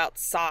don't go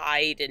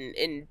outside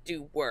and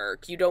do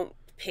work. You don't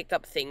pick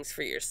up things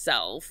for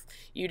yourself.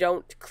 You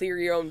don't clear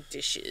your own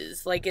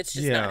dishes. Like, it's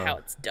just not how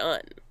it's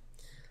done.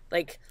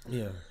 Like,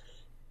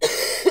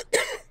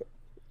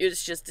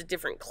 it's just a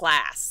different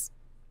class.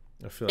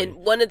 I feel in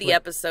one of the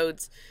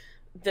episodes,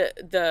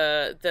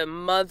 the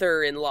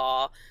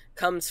mother-in-law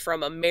comes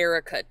from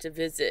America to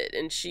visit,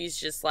 and she's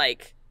just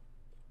like,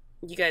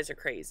 "You guys are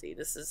crazy.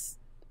 This is,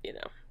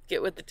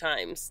 get with the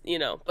times,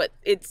 But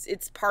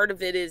it's part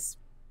of it is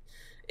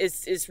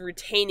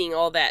retaining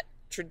all that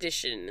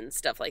tradition and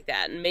stuff like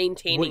that, and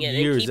maintaining it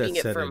and keeping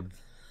it from.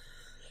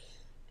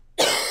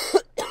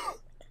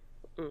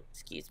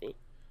 Excuse me.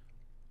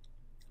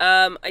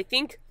 I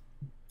think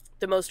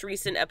the most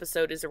recent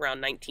episode is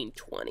around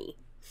 1920.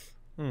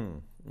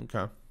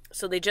 Okay.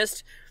 So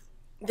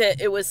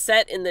it was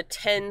set in the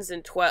 10s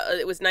and 12.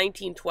 It was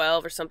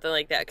 1912 or something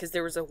like that, because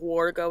there was a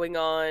war going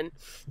on,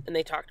 and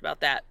they talked about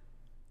that.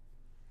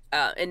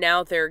 And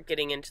now they're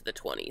getting into the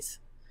 20s.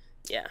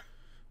 Yeah.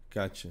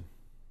 Gotcha.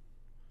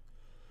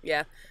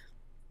 Yeah.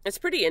 It's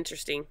pretty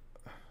interesting.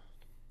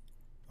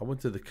 I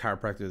went to the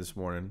chiropractor this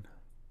morning,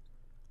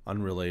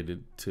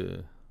 unrelated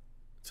to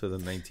the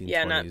 1920s.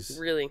 Yeah, not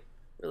really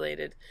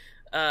related.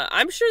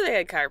 I'm sure they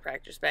had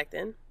chiropractors back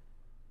then.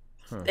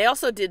 Huh. They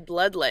also did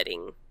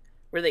bloodletting,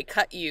 where they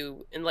cut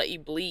you and let you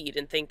bleed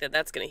and think that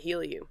that's going to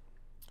heal you.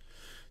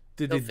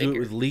 Did they do it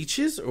with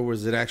leeches, or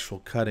was it actual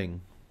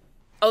cutting?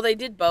 Oh, they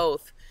did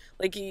both.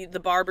 Like the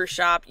barber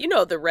shop,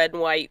 the red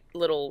and white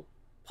little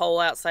pole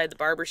outside the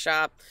barber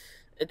shop.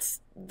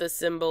 It's the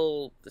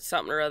symbol,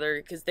 something or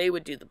other, because they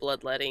would do the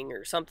bloodletting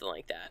or something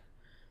like that.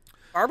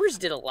 Barbers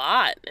did a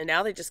lot, and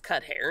now they just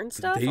cut hair and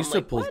stuff. They used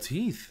to pull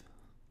teeth.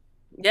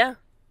 Yeah.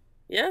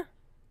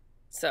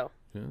 So.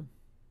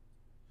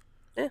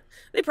 Yeah.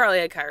 They probably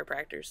had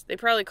chiropractors. They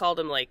probably called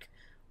them like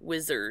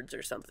wizards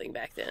or something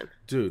back then.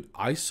 Dude,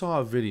 I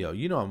saw a video.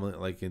 I'm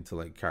like into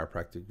like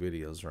chiropractic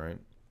videos, right?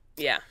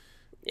 Yeah.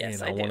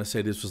 Yes, and I want to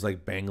say this was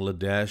like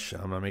Bangladesh.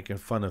 I'm not making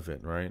fun of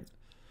it, right?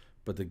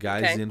 But the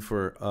guy's in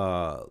for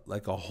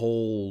like a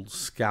whole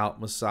scalp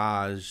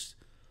massage,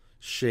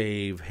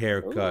 shave,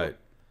 haircut,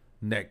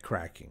 neck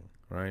cracking,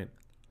 right?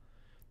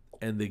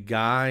 And the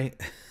guy,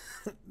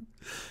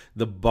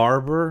 the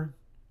barber,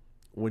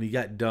 when he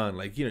got done,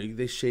 like,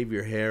 they shave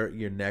your hair,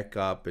 your neck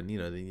up, and,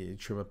 then you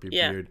trim up your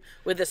beard.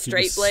 With a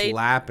straight blade?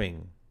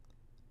 Slapping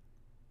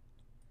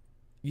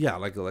Yeah,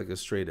 like a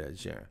straight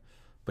edge, yeah.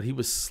 But he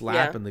was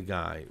slapping the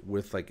guy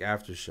with like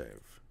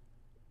aftershave.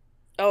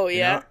 Oh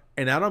yeah.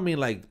 And I don't mean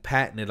like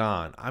patting it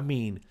on. I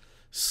mean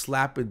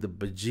slapping the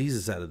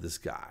bejesus out of this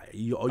guy.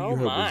 All you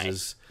heard was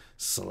this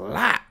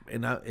slap,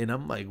 and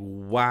I'm like,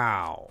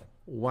 wow.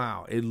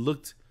 It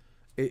was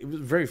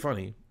very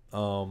funny.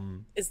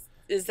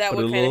 Is that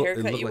what kind of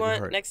haircut you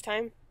want next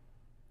time?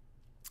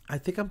 I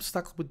think I'm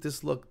stuck with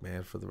this look,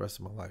 man, for the rest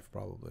of my life,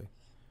 probably.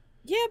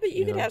 Yeah, but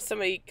you could have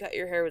somebody cut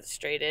your hair with a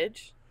straight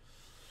edge.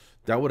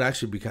 That would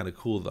actually be kind of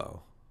cool,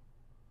 though.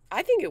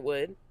 I think it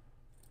would.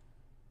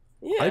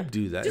 Yeah, I'd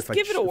do that if I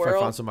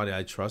found somebody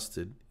I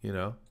trusted, you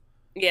know.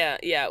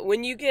 Yeah.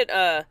 When you get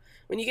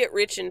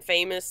rich and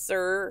famous,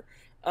 sir,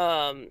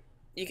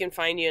 you can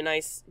find you a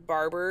nice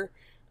barber,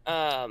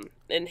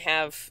 and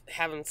have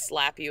him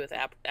slap you with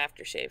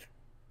aftershave.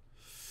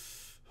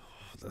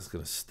 That's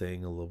gonna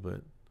sting a little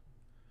bit.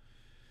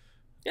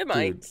 It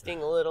might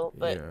sting a little,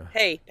 but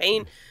hey,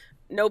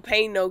 no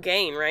pain, no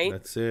gain, right?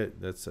 That's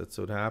it. That's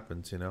what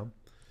happens, you know.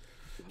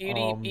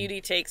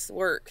 Beauty takes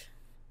work.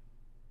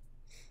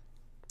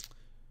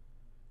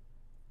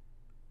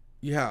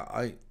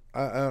 Yeah,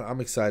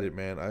 I'm excited,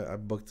 man. I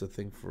booked a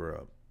thing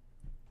for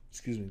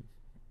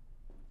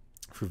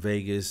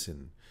Vegas,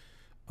 and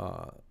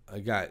I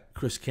got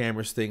Chris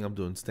Cameron's thing. I'm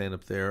doing stand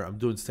up there. I'm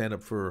doing stand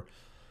up for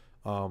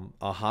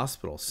a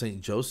hospital,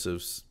 St.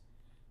 Joseph's,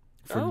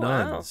 for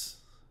nuns.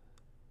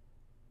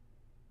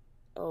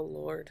 Wow. Oh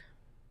Lord!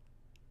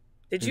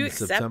 Did you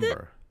accept it?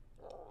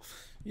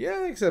 Yeah,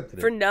 I accepted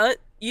it. For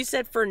you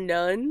said for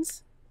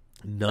nuns?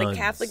 Nuns, like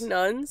Catholic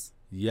nuns?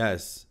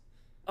 Yes.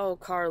 Oh,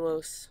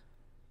 Carlos.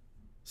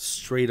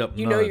 Straight up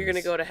You know you're going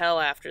to go to hell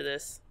after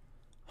this.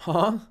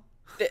 Huh?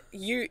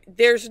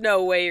 There's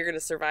no way you're going to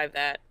survive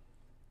that.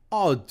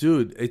 Oh,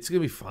 dude, it's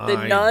going to be fine.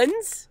 The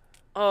nuns?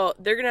 Oh,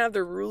 they're going to have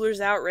their rulers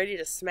out ready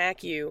to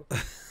smack you.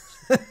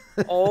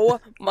 Oh,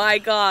 my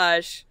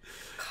gosh.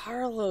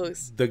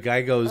 Carlos. The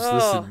guy goes,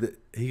 listen,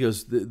 he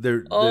goes,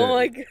 they're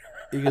my God.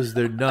 He goes,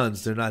 they're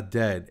nuns, they're not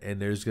dead,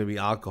 and there's going to be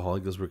alcohol.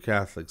 He goes, we're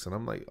Catholics. And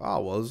I'm like,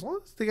 oh, well, as long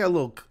as they got a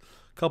little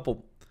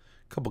couple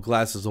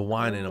glasses of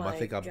wine in them, I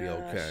think I'll be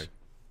okay.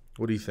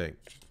 What do you think?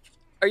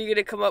 Are you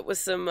gonna come up with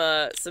some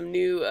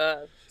new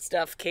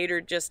stuff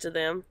catered just to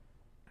them?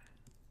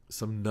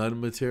 Some nun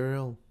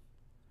material?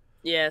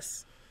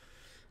 Yes,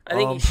 I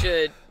think you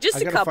should.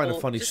 Just a couple. Find a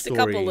funny story.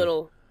 A couple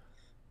little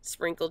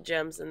sprinkled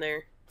gems in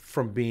there.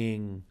 From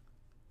being,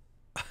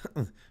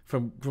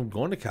 from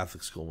going to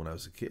Catholic school when I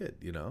was a kid,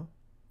 you know.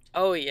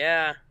 Oh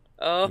yeah.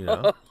 Oh, you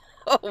know?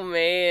 Oh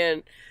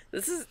man,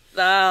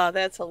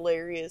 that's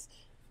hilarious.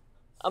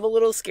 I'm a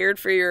little scared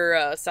for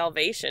your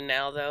salvation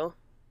now, though.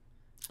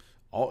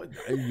 Oh,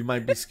 you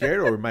might be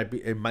scared, or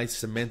it might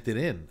cement it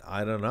in.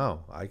 I don't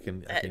know. I can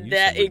use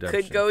that it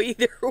could go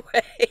either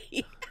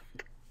way.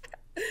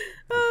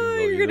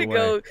 You're gonna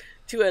go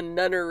to a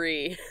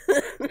nunnery.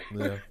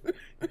 Yeah.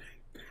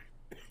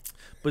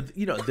 But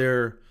you know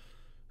they're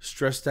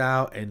stressed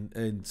out,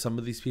 and some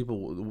of these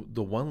people.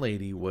 The one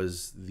lady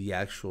was the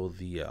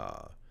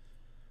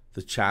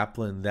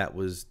chaplain that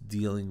was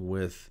dealing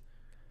with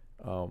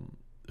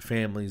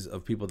families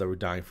of people that were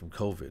dying from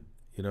COVID.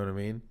 You know what I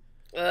mean?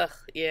 Ugh,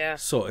 yeah.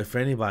 So if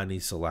anybody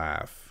needs to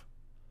laugh,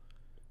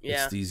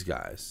 it's these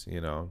guys, you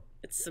know.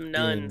 It's some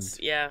nuns,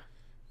 yeah.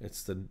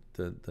 It's the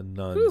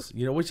nuns,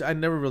 you know, which I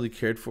never really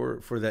cared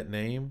for that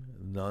name,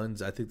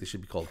 nuns. I think they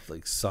should be called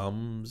like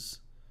sums,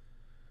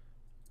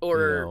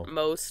 or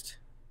mosts.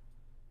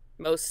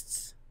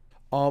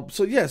 So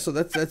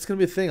that's gonna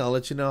be a thing. I'll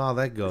let you know how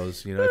that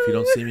goes. You know, if you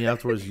don't see me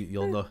afterwards,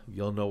 you'll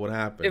know what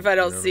happened. If I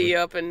don't see you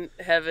up in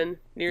heaven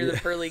near the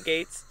pearly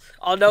gates,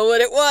 I'll know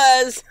what it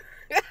was.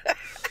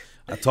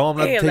 I told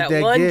them not to take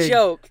that one gig.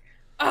 Joke.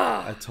 Oh.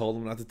 I told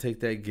them not to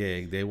take that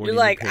gig. They weren't. You're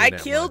like, I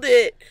killed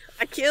it,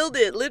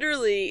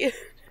 literally. Yeah.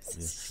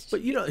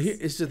 But you know,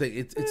 it's the thing.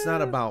 It's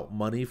not about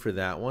money for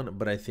that one,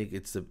 but I think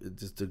it's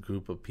just a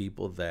group of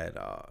people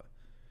that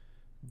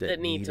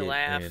need to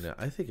laugh. And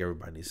I think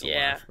everybody needs to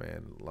laugh,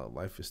 man.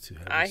 Life is too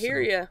heavy. I hear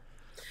you.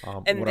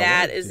 And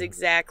that is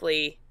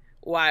exactly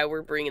why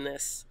we're bringing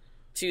this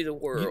to the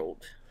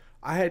world.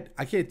 I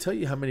can't tell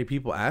you how many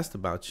people asked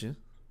about you.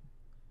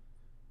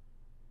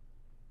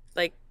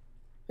 Like,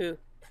 who?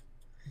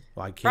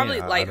 Well, I can't. Probably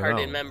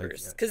lighthearted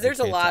members, because there's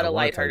a lot of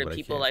lighthearted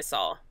people I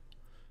saw.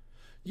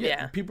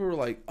 Yeah, people were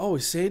like, "Oh,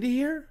 is Sandy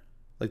here?"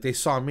 Like they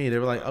saw me, they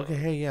were like, "Okay,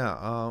 hey,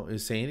 yeah,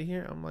 is Sandy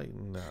here?" I'm like,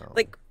 "No."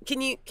 Like,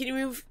 can you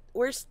move?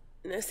 Where's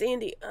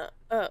Sandy?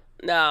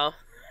 No.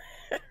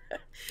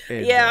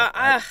 And, yeah.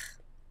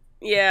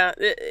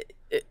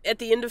 At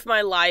the end of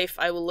my life,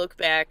 I will look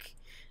back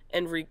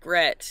and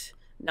regret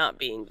not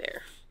being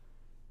there.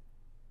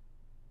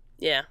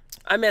 Yeah,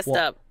 I messed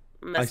up.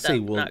 I say,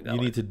 well, you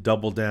need to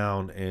double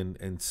down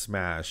and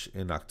smash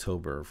in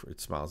October for It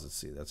Smiles at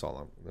Sea. That's all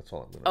I'm going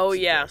to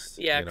suggest,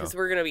 yeah, because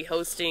we're going to be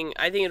hosting.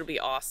 I think it'll be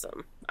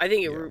awesome. I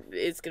think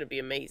it's going to be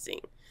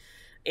amazing.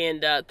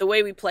 And the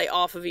way we play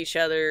off of each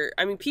other,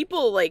 I mean,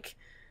 people like,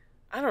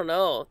 I don't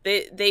know.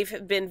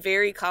 They've been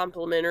very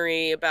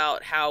complimentary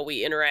about how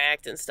we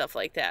interact and stuff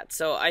like that.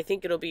 So I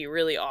think it'll be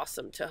really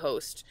awesome to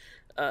host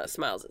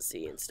Smiles at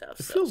Sea and stuff.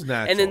 It feels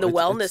natural. And then the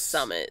Wellness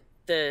Summit,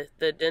 the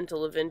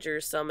Dental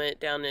Avengers Summit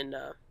down in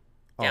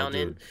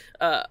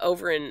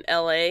over in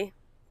LA.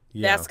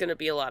 Yeah. That's going to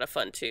be a lot of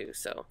fun too.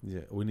 So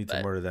yeah, we need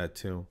to murder that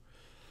too.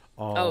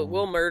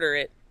 We'll murder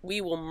it.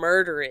 We will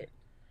murder it.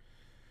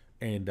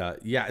 And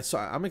yeah, so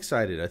I'm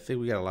excited. I think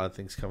we got a lot of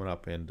things coming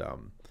up, and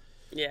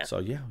yeah. So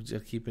yeah, we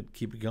just keep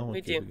it going.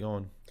 We keep it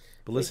going.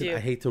 But listen, I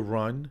hate to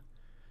run,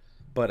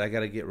 but I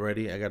got to get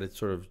ready. I got to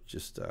sort of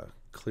just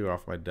clear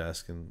off my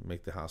desk and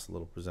make the house a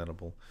little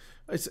presentable.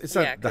 It's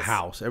not the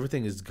house.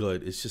 Everything is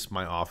good. It's just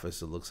my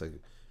office. It looks like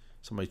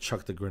somebody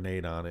chucked a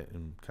grenade on it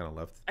and kind of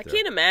left it I there.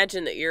 can't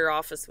imagine that your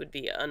office would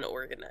be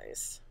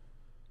unorganized.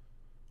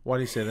 Why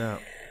do you say that?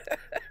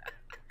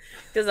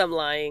 Because I'm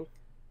lying.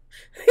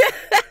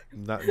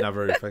 Not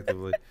very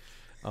effectively.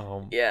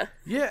 Yeah.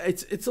 Yeah,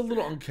 it's a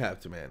little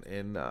unkept, man,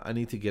 and I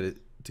need to get it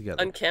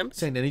together. Unkempt?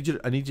 Saying,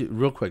 I need you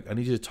real quick. I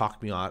need you to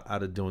talk me out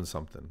of doing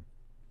something.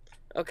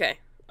 Okay,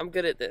 I'm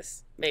good at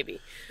this.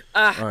 Maybe.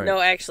 Right. No,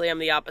 actually, I'm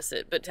the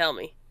opposite. But tell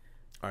me.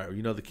 All right,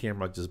 you know the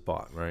camera I just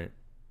bought, right?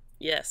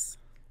 Yes.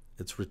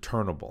 It's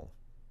returnable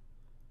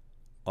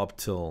up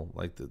till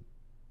like the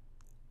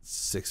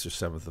 6th or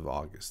 7th of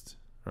August,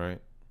 right?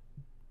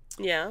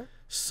 Yeah.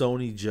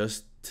 Sony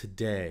just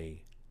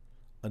today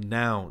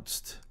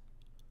announced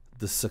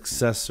the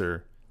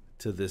successor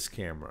to this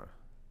camera.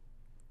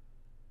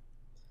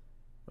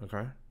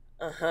 Okay?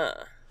 Uh-huh.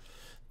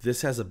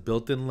 This has a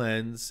built-in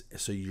lens,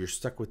 so you're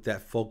stuck with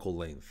that focal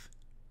length.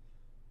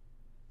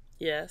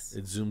 Yes.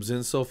 It zooms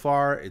in so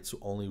far, it's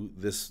only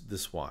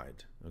this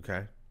wide,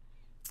 okay?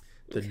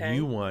 The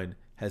new one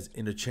has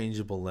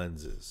interchangeable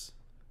lenses.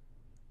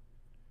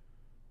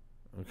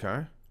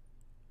 Okay?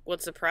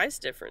 What's the price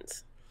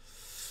difference?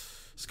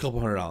 It's a couple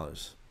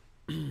 $100.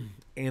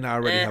 And I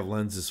already have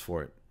lenses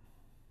for it.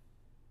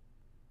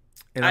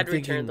 And I'd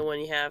return the one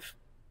you have.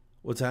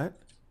 What's that?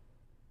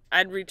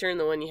 I'd return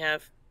the one you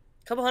have.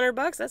 A couple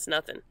 $100, that's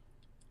nothing.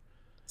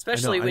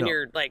 Especially when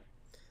you're like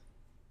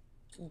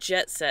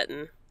jet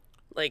setting,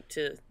 like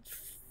to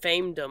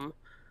famedom,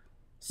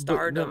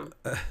 stardom.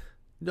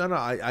 No,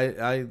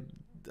 I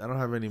don't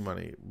have any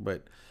money,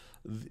 but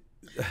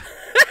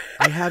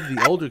I have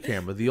the older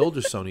camera, the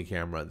older Sony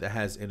camera that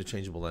has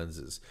interchangeable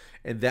lenses,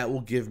 and that will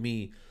give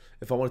me,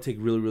 if I want to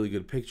take really, really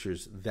good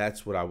pictures,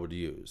 that's what I would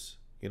use.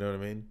 You know what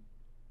I mean?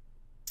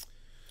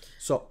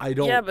 So I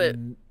don't. Yeah,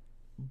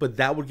 but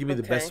that would give me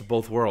the best of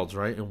both worlds,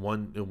 right? In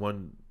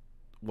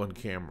one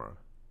camera.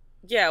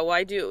 Yeah,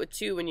 why do it with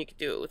two when you could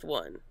do it with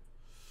one?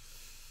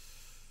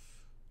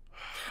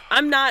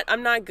 I'm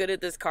not good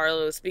at this,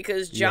 Carlos,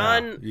 because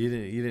John you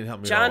didn't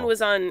help me. John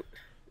was on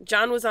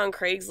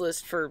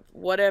Craigslist for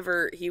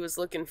whatever he was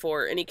looking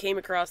for, and he came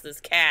across this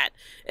cat,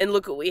 and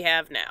look what we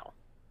have now.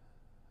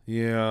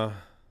 Yeah,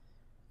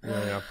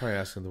 I'm probably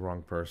asking the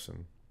wrong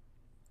person.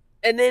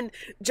 And then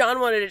John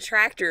wanted a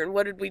tractor, and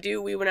what did we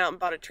do? We went out and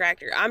bought a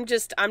tractor. I'm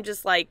just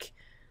like,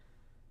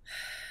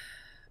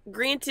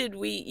 granted,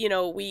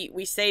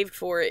 we saved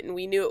for it, and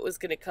we knew it was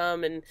going to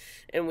come, and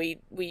we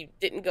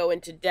didn't go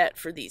into debt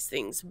for these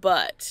things,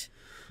 but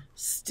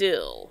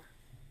still,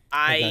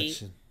 I'm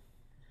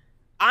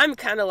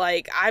kind of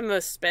like, I'm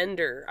a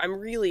spender. I'm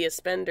really a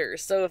spender.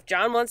 So if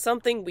John wants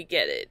something, we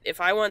get it.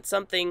 If I want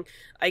something,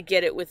 I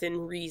get it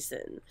within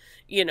reason.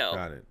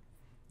 Got it.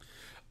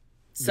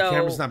 So the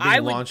camera's not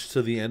being launched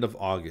till the end of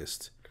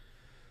August.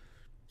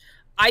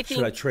 I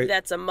think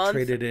that's a month.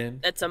 Trade it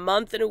in? That's a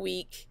month and a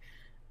week.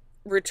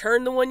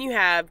 Return the one you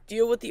have.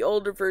 Deal with the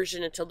older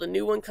version until the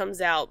new one comes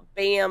out.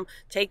 Bam!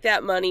 Take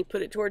that money,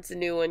 put it towards the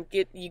new one.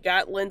 You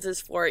got lenses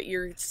for it.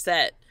 You're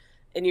set,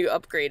 and you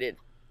upgraded.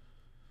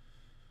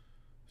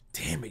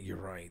 Damn it! You're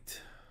right.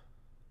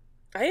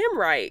 I am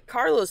right,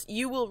 Carlos.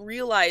 You will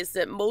realize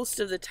that most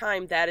of the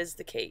time that is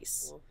the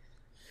case.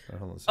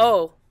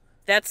 Oh,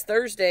 that's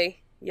Thursday.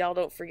 Y'all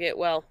don't forget.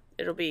 Well,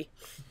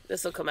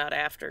 this will come out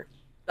after.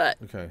 But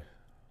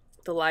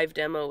the live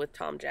demo with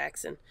Tom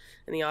Jackson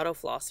and the Auto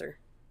Flosser.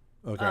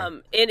 Okay.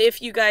 And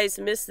if you guys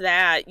miss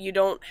that, you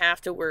don't have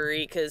to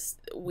worry, because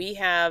we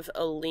have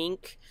a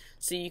link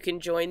so you can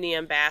join the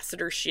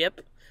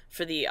ambassadorship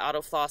for the Auto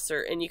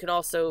Flosser, and you can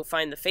also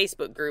find the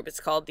Facebook group. It's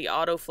called the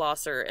Auto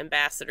Flosser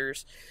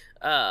Ambassadors,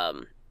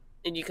 and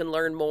you can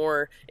learn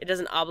more. It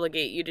doesn't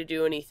obligate you to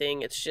do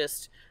anything. It's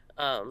just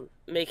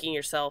making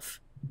yourself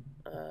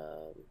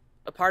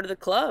a part of the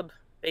club,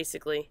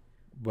 basically.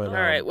 But, all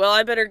right, well,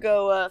 I better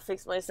go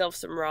fix myself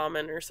some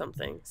ramen or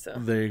something. So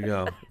there you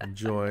go.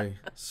 Enjoy,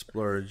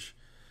 splurge,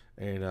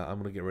 and I'm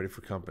gonna get ready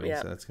for company.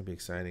 So that's gonna be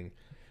exciting.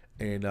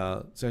 And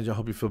Sandra, I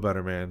hope you feel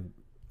better, man.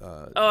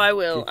 I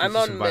will. I'm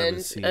on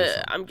mend.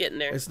 I'm getting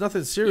there. It's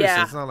nothing serious.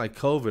 Yeah. It's not like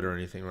COVID or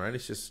anything, right?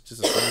 It's just a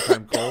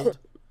summertime cold.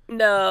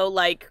 No,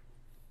 like,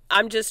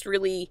 I'm just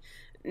really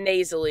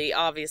nasally,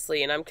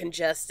 obviously, and I'm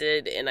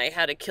congested, and I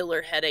had a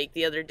killer headache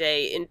the other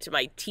day into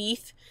my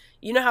teeth.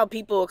 You know how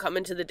people will come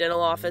into the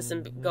dental office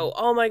and go,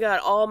 oh my God,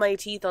 all my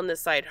teeth on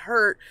this side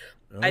hurt.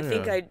 I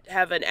think I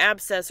have an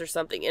abscess or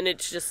something, and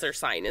it's just their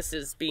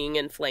sinuses being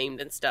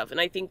inflamed and stuff. And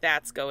I think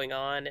that's going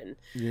on. And,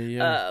 you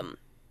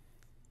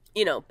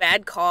know,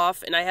 bad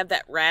cough, and I have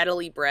that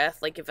rattly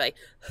breath. Like if I...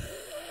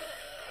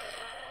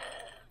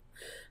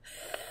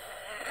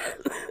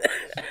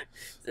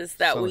 it's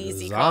that sound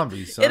wheezy like a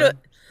zombie, cough. son.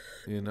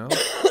 You know?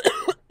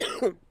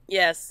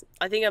 Yes,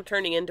 I think I'm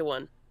turning into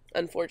one,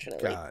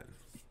 unfortunately. God.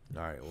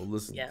 All right, well,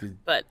 listen. Yeah,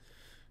 but...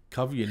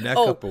 cover your neck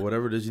up or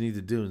whatever it is you need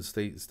to do and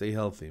stay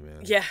healthy,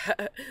 man. Yeah.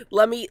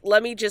 Let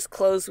me just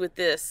close with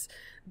this.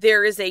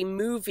 There is a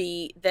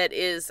movie that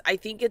is, I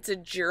think it's a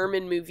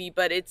German movie,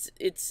 but it's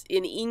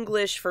in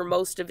English for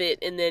most of it,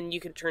 and then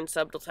you can turn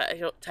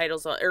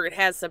subtitles on, or it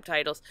has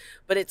subtitles,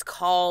 but it's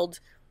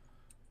called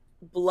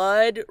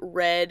Blood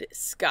Red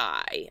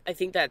Sky. I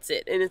think that's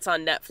it, and it's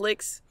on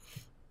Netflix.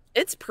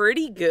 It's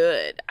pretty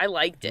good. I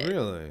liked it.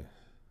 Really?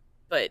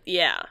 But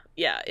yeah,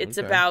 it's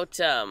about,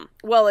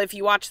 well, if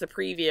you watch the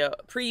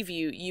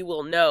preview, you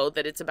will know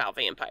that it's about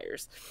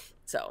vampires.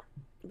 So,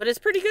 but it's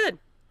pretty good.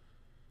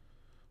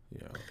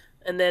 Yeah.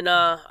 And then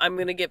I'm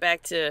going to get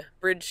back to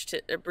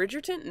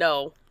Bridgerton?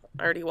 No,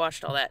 I already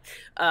watched all that.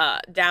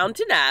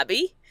 Downton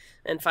Abbey,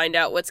 and find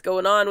out what's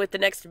going on with the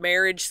next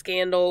marriage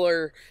scandal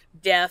or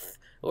death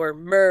or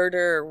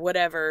murder or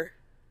whatever.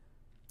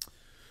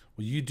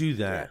 Well, you do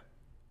that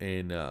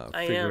and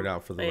figure it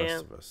out for the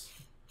rest of us.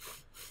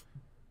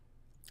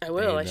 I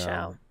will. I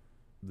shall.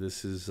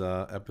 This is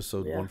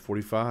episode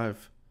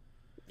 145.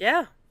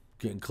 Yeah.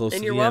 Getting close to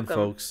the welcome. end,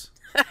 folks.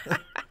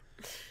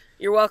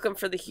 You're welcome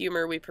for the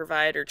humor we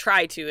provide, or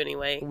try to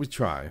anyway. We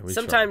try.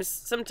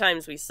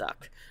 Sometimes we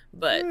suck,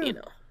 but you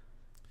know,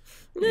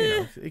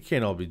 it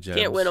can't all be gems.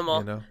 Can't win them all.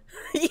 You know?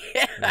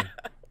 Yeah.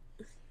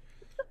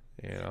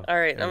 You know, all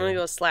right, I'm gonna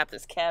go slap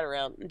this cat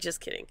around.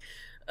 Just kidding.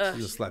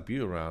 She'll slap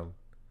you around.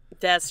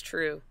 That's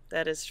true.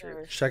 That is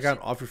true. Check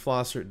out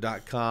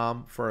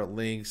offyourflosser.com for our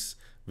links.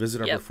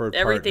 Visit our preferred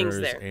everything's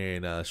partners there.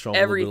 And show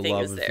them a little bit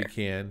of love if you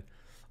can.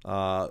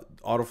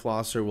 Auto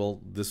Flosser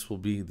this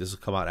will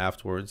come out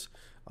afterwards.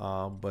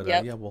 But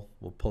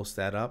we'll post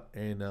that up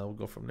and we'll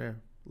go from there.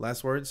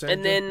 Last word, Sandra?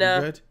 And then you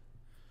good?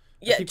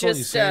 I keep calling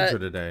you Sandra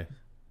today.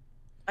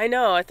 I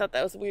know. I thought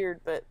that was weird,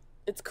 but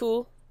it's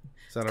cool.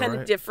 Is that it's kind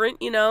of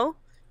different, you know.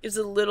 Gives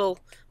a little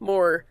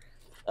more,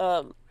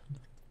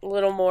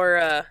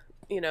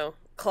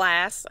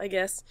 class, I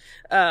guess.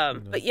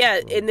 But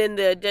yeah, and then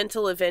the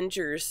Dental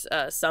Avengers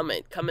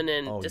Summit coming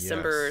in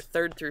December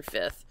 3rd through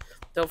 5th.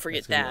 Don't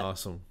forget that.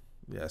 Awesome.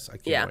 Yes, I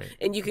can't wait.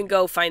 And you can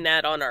go find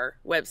that on our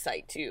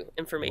website too.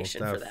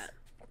 Information for that.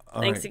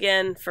 Thanks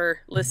again for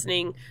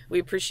listening. We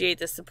appreciate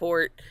the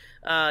support.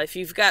 If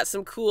you've got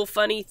some cool,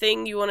 funny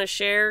thing you want to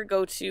share,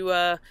 go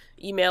to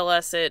email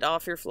us at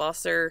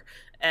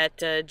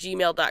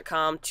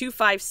offyourflosser@gmail.com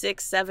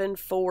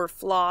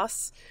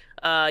 25674floss.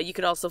 You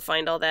can also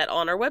find all that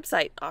on our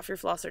website,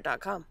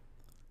 offyourflosser.com.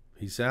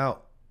 Peace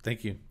out.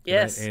 Thank you.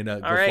 Yes. And all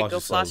right, go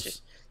floss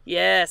yourselves.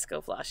 Yes, go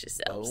floss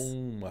yourselves.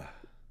 Boom.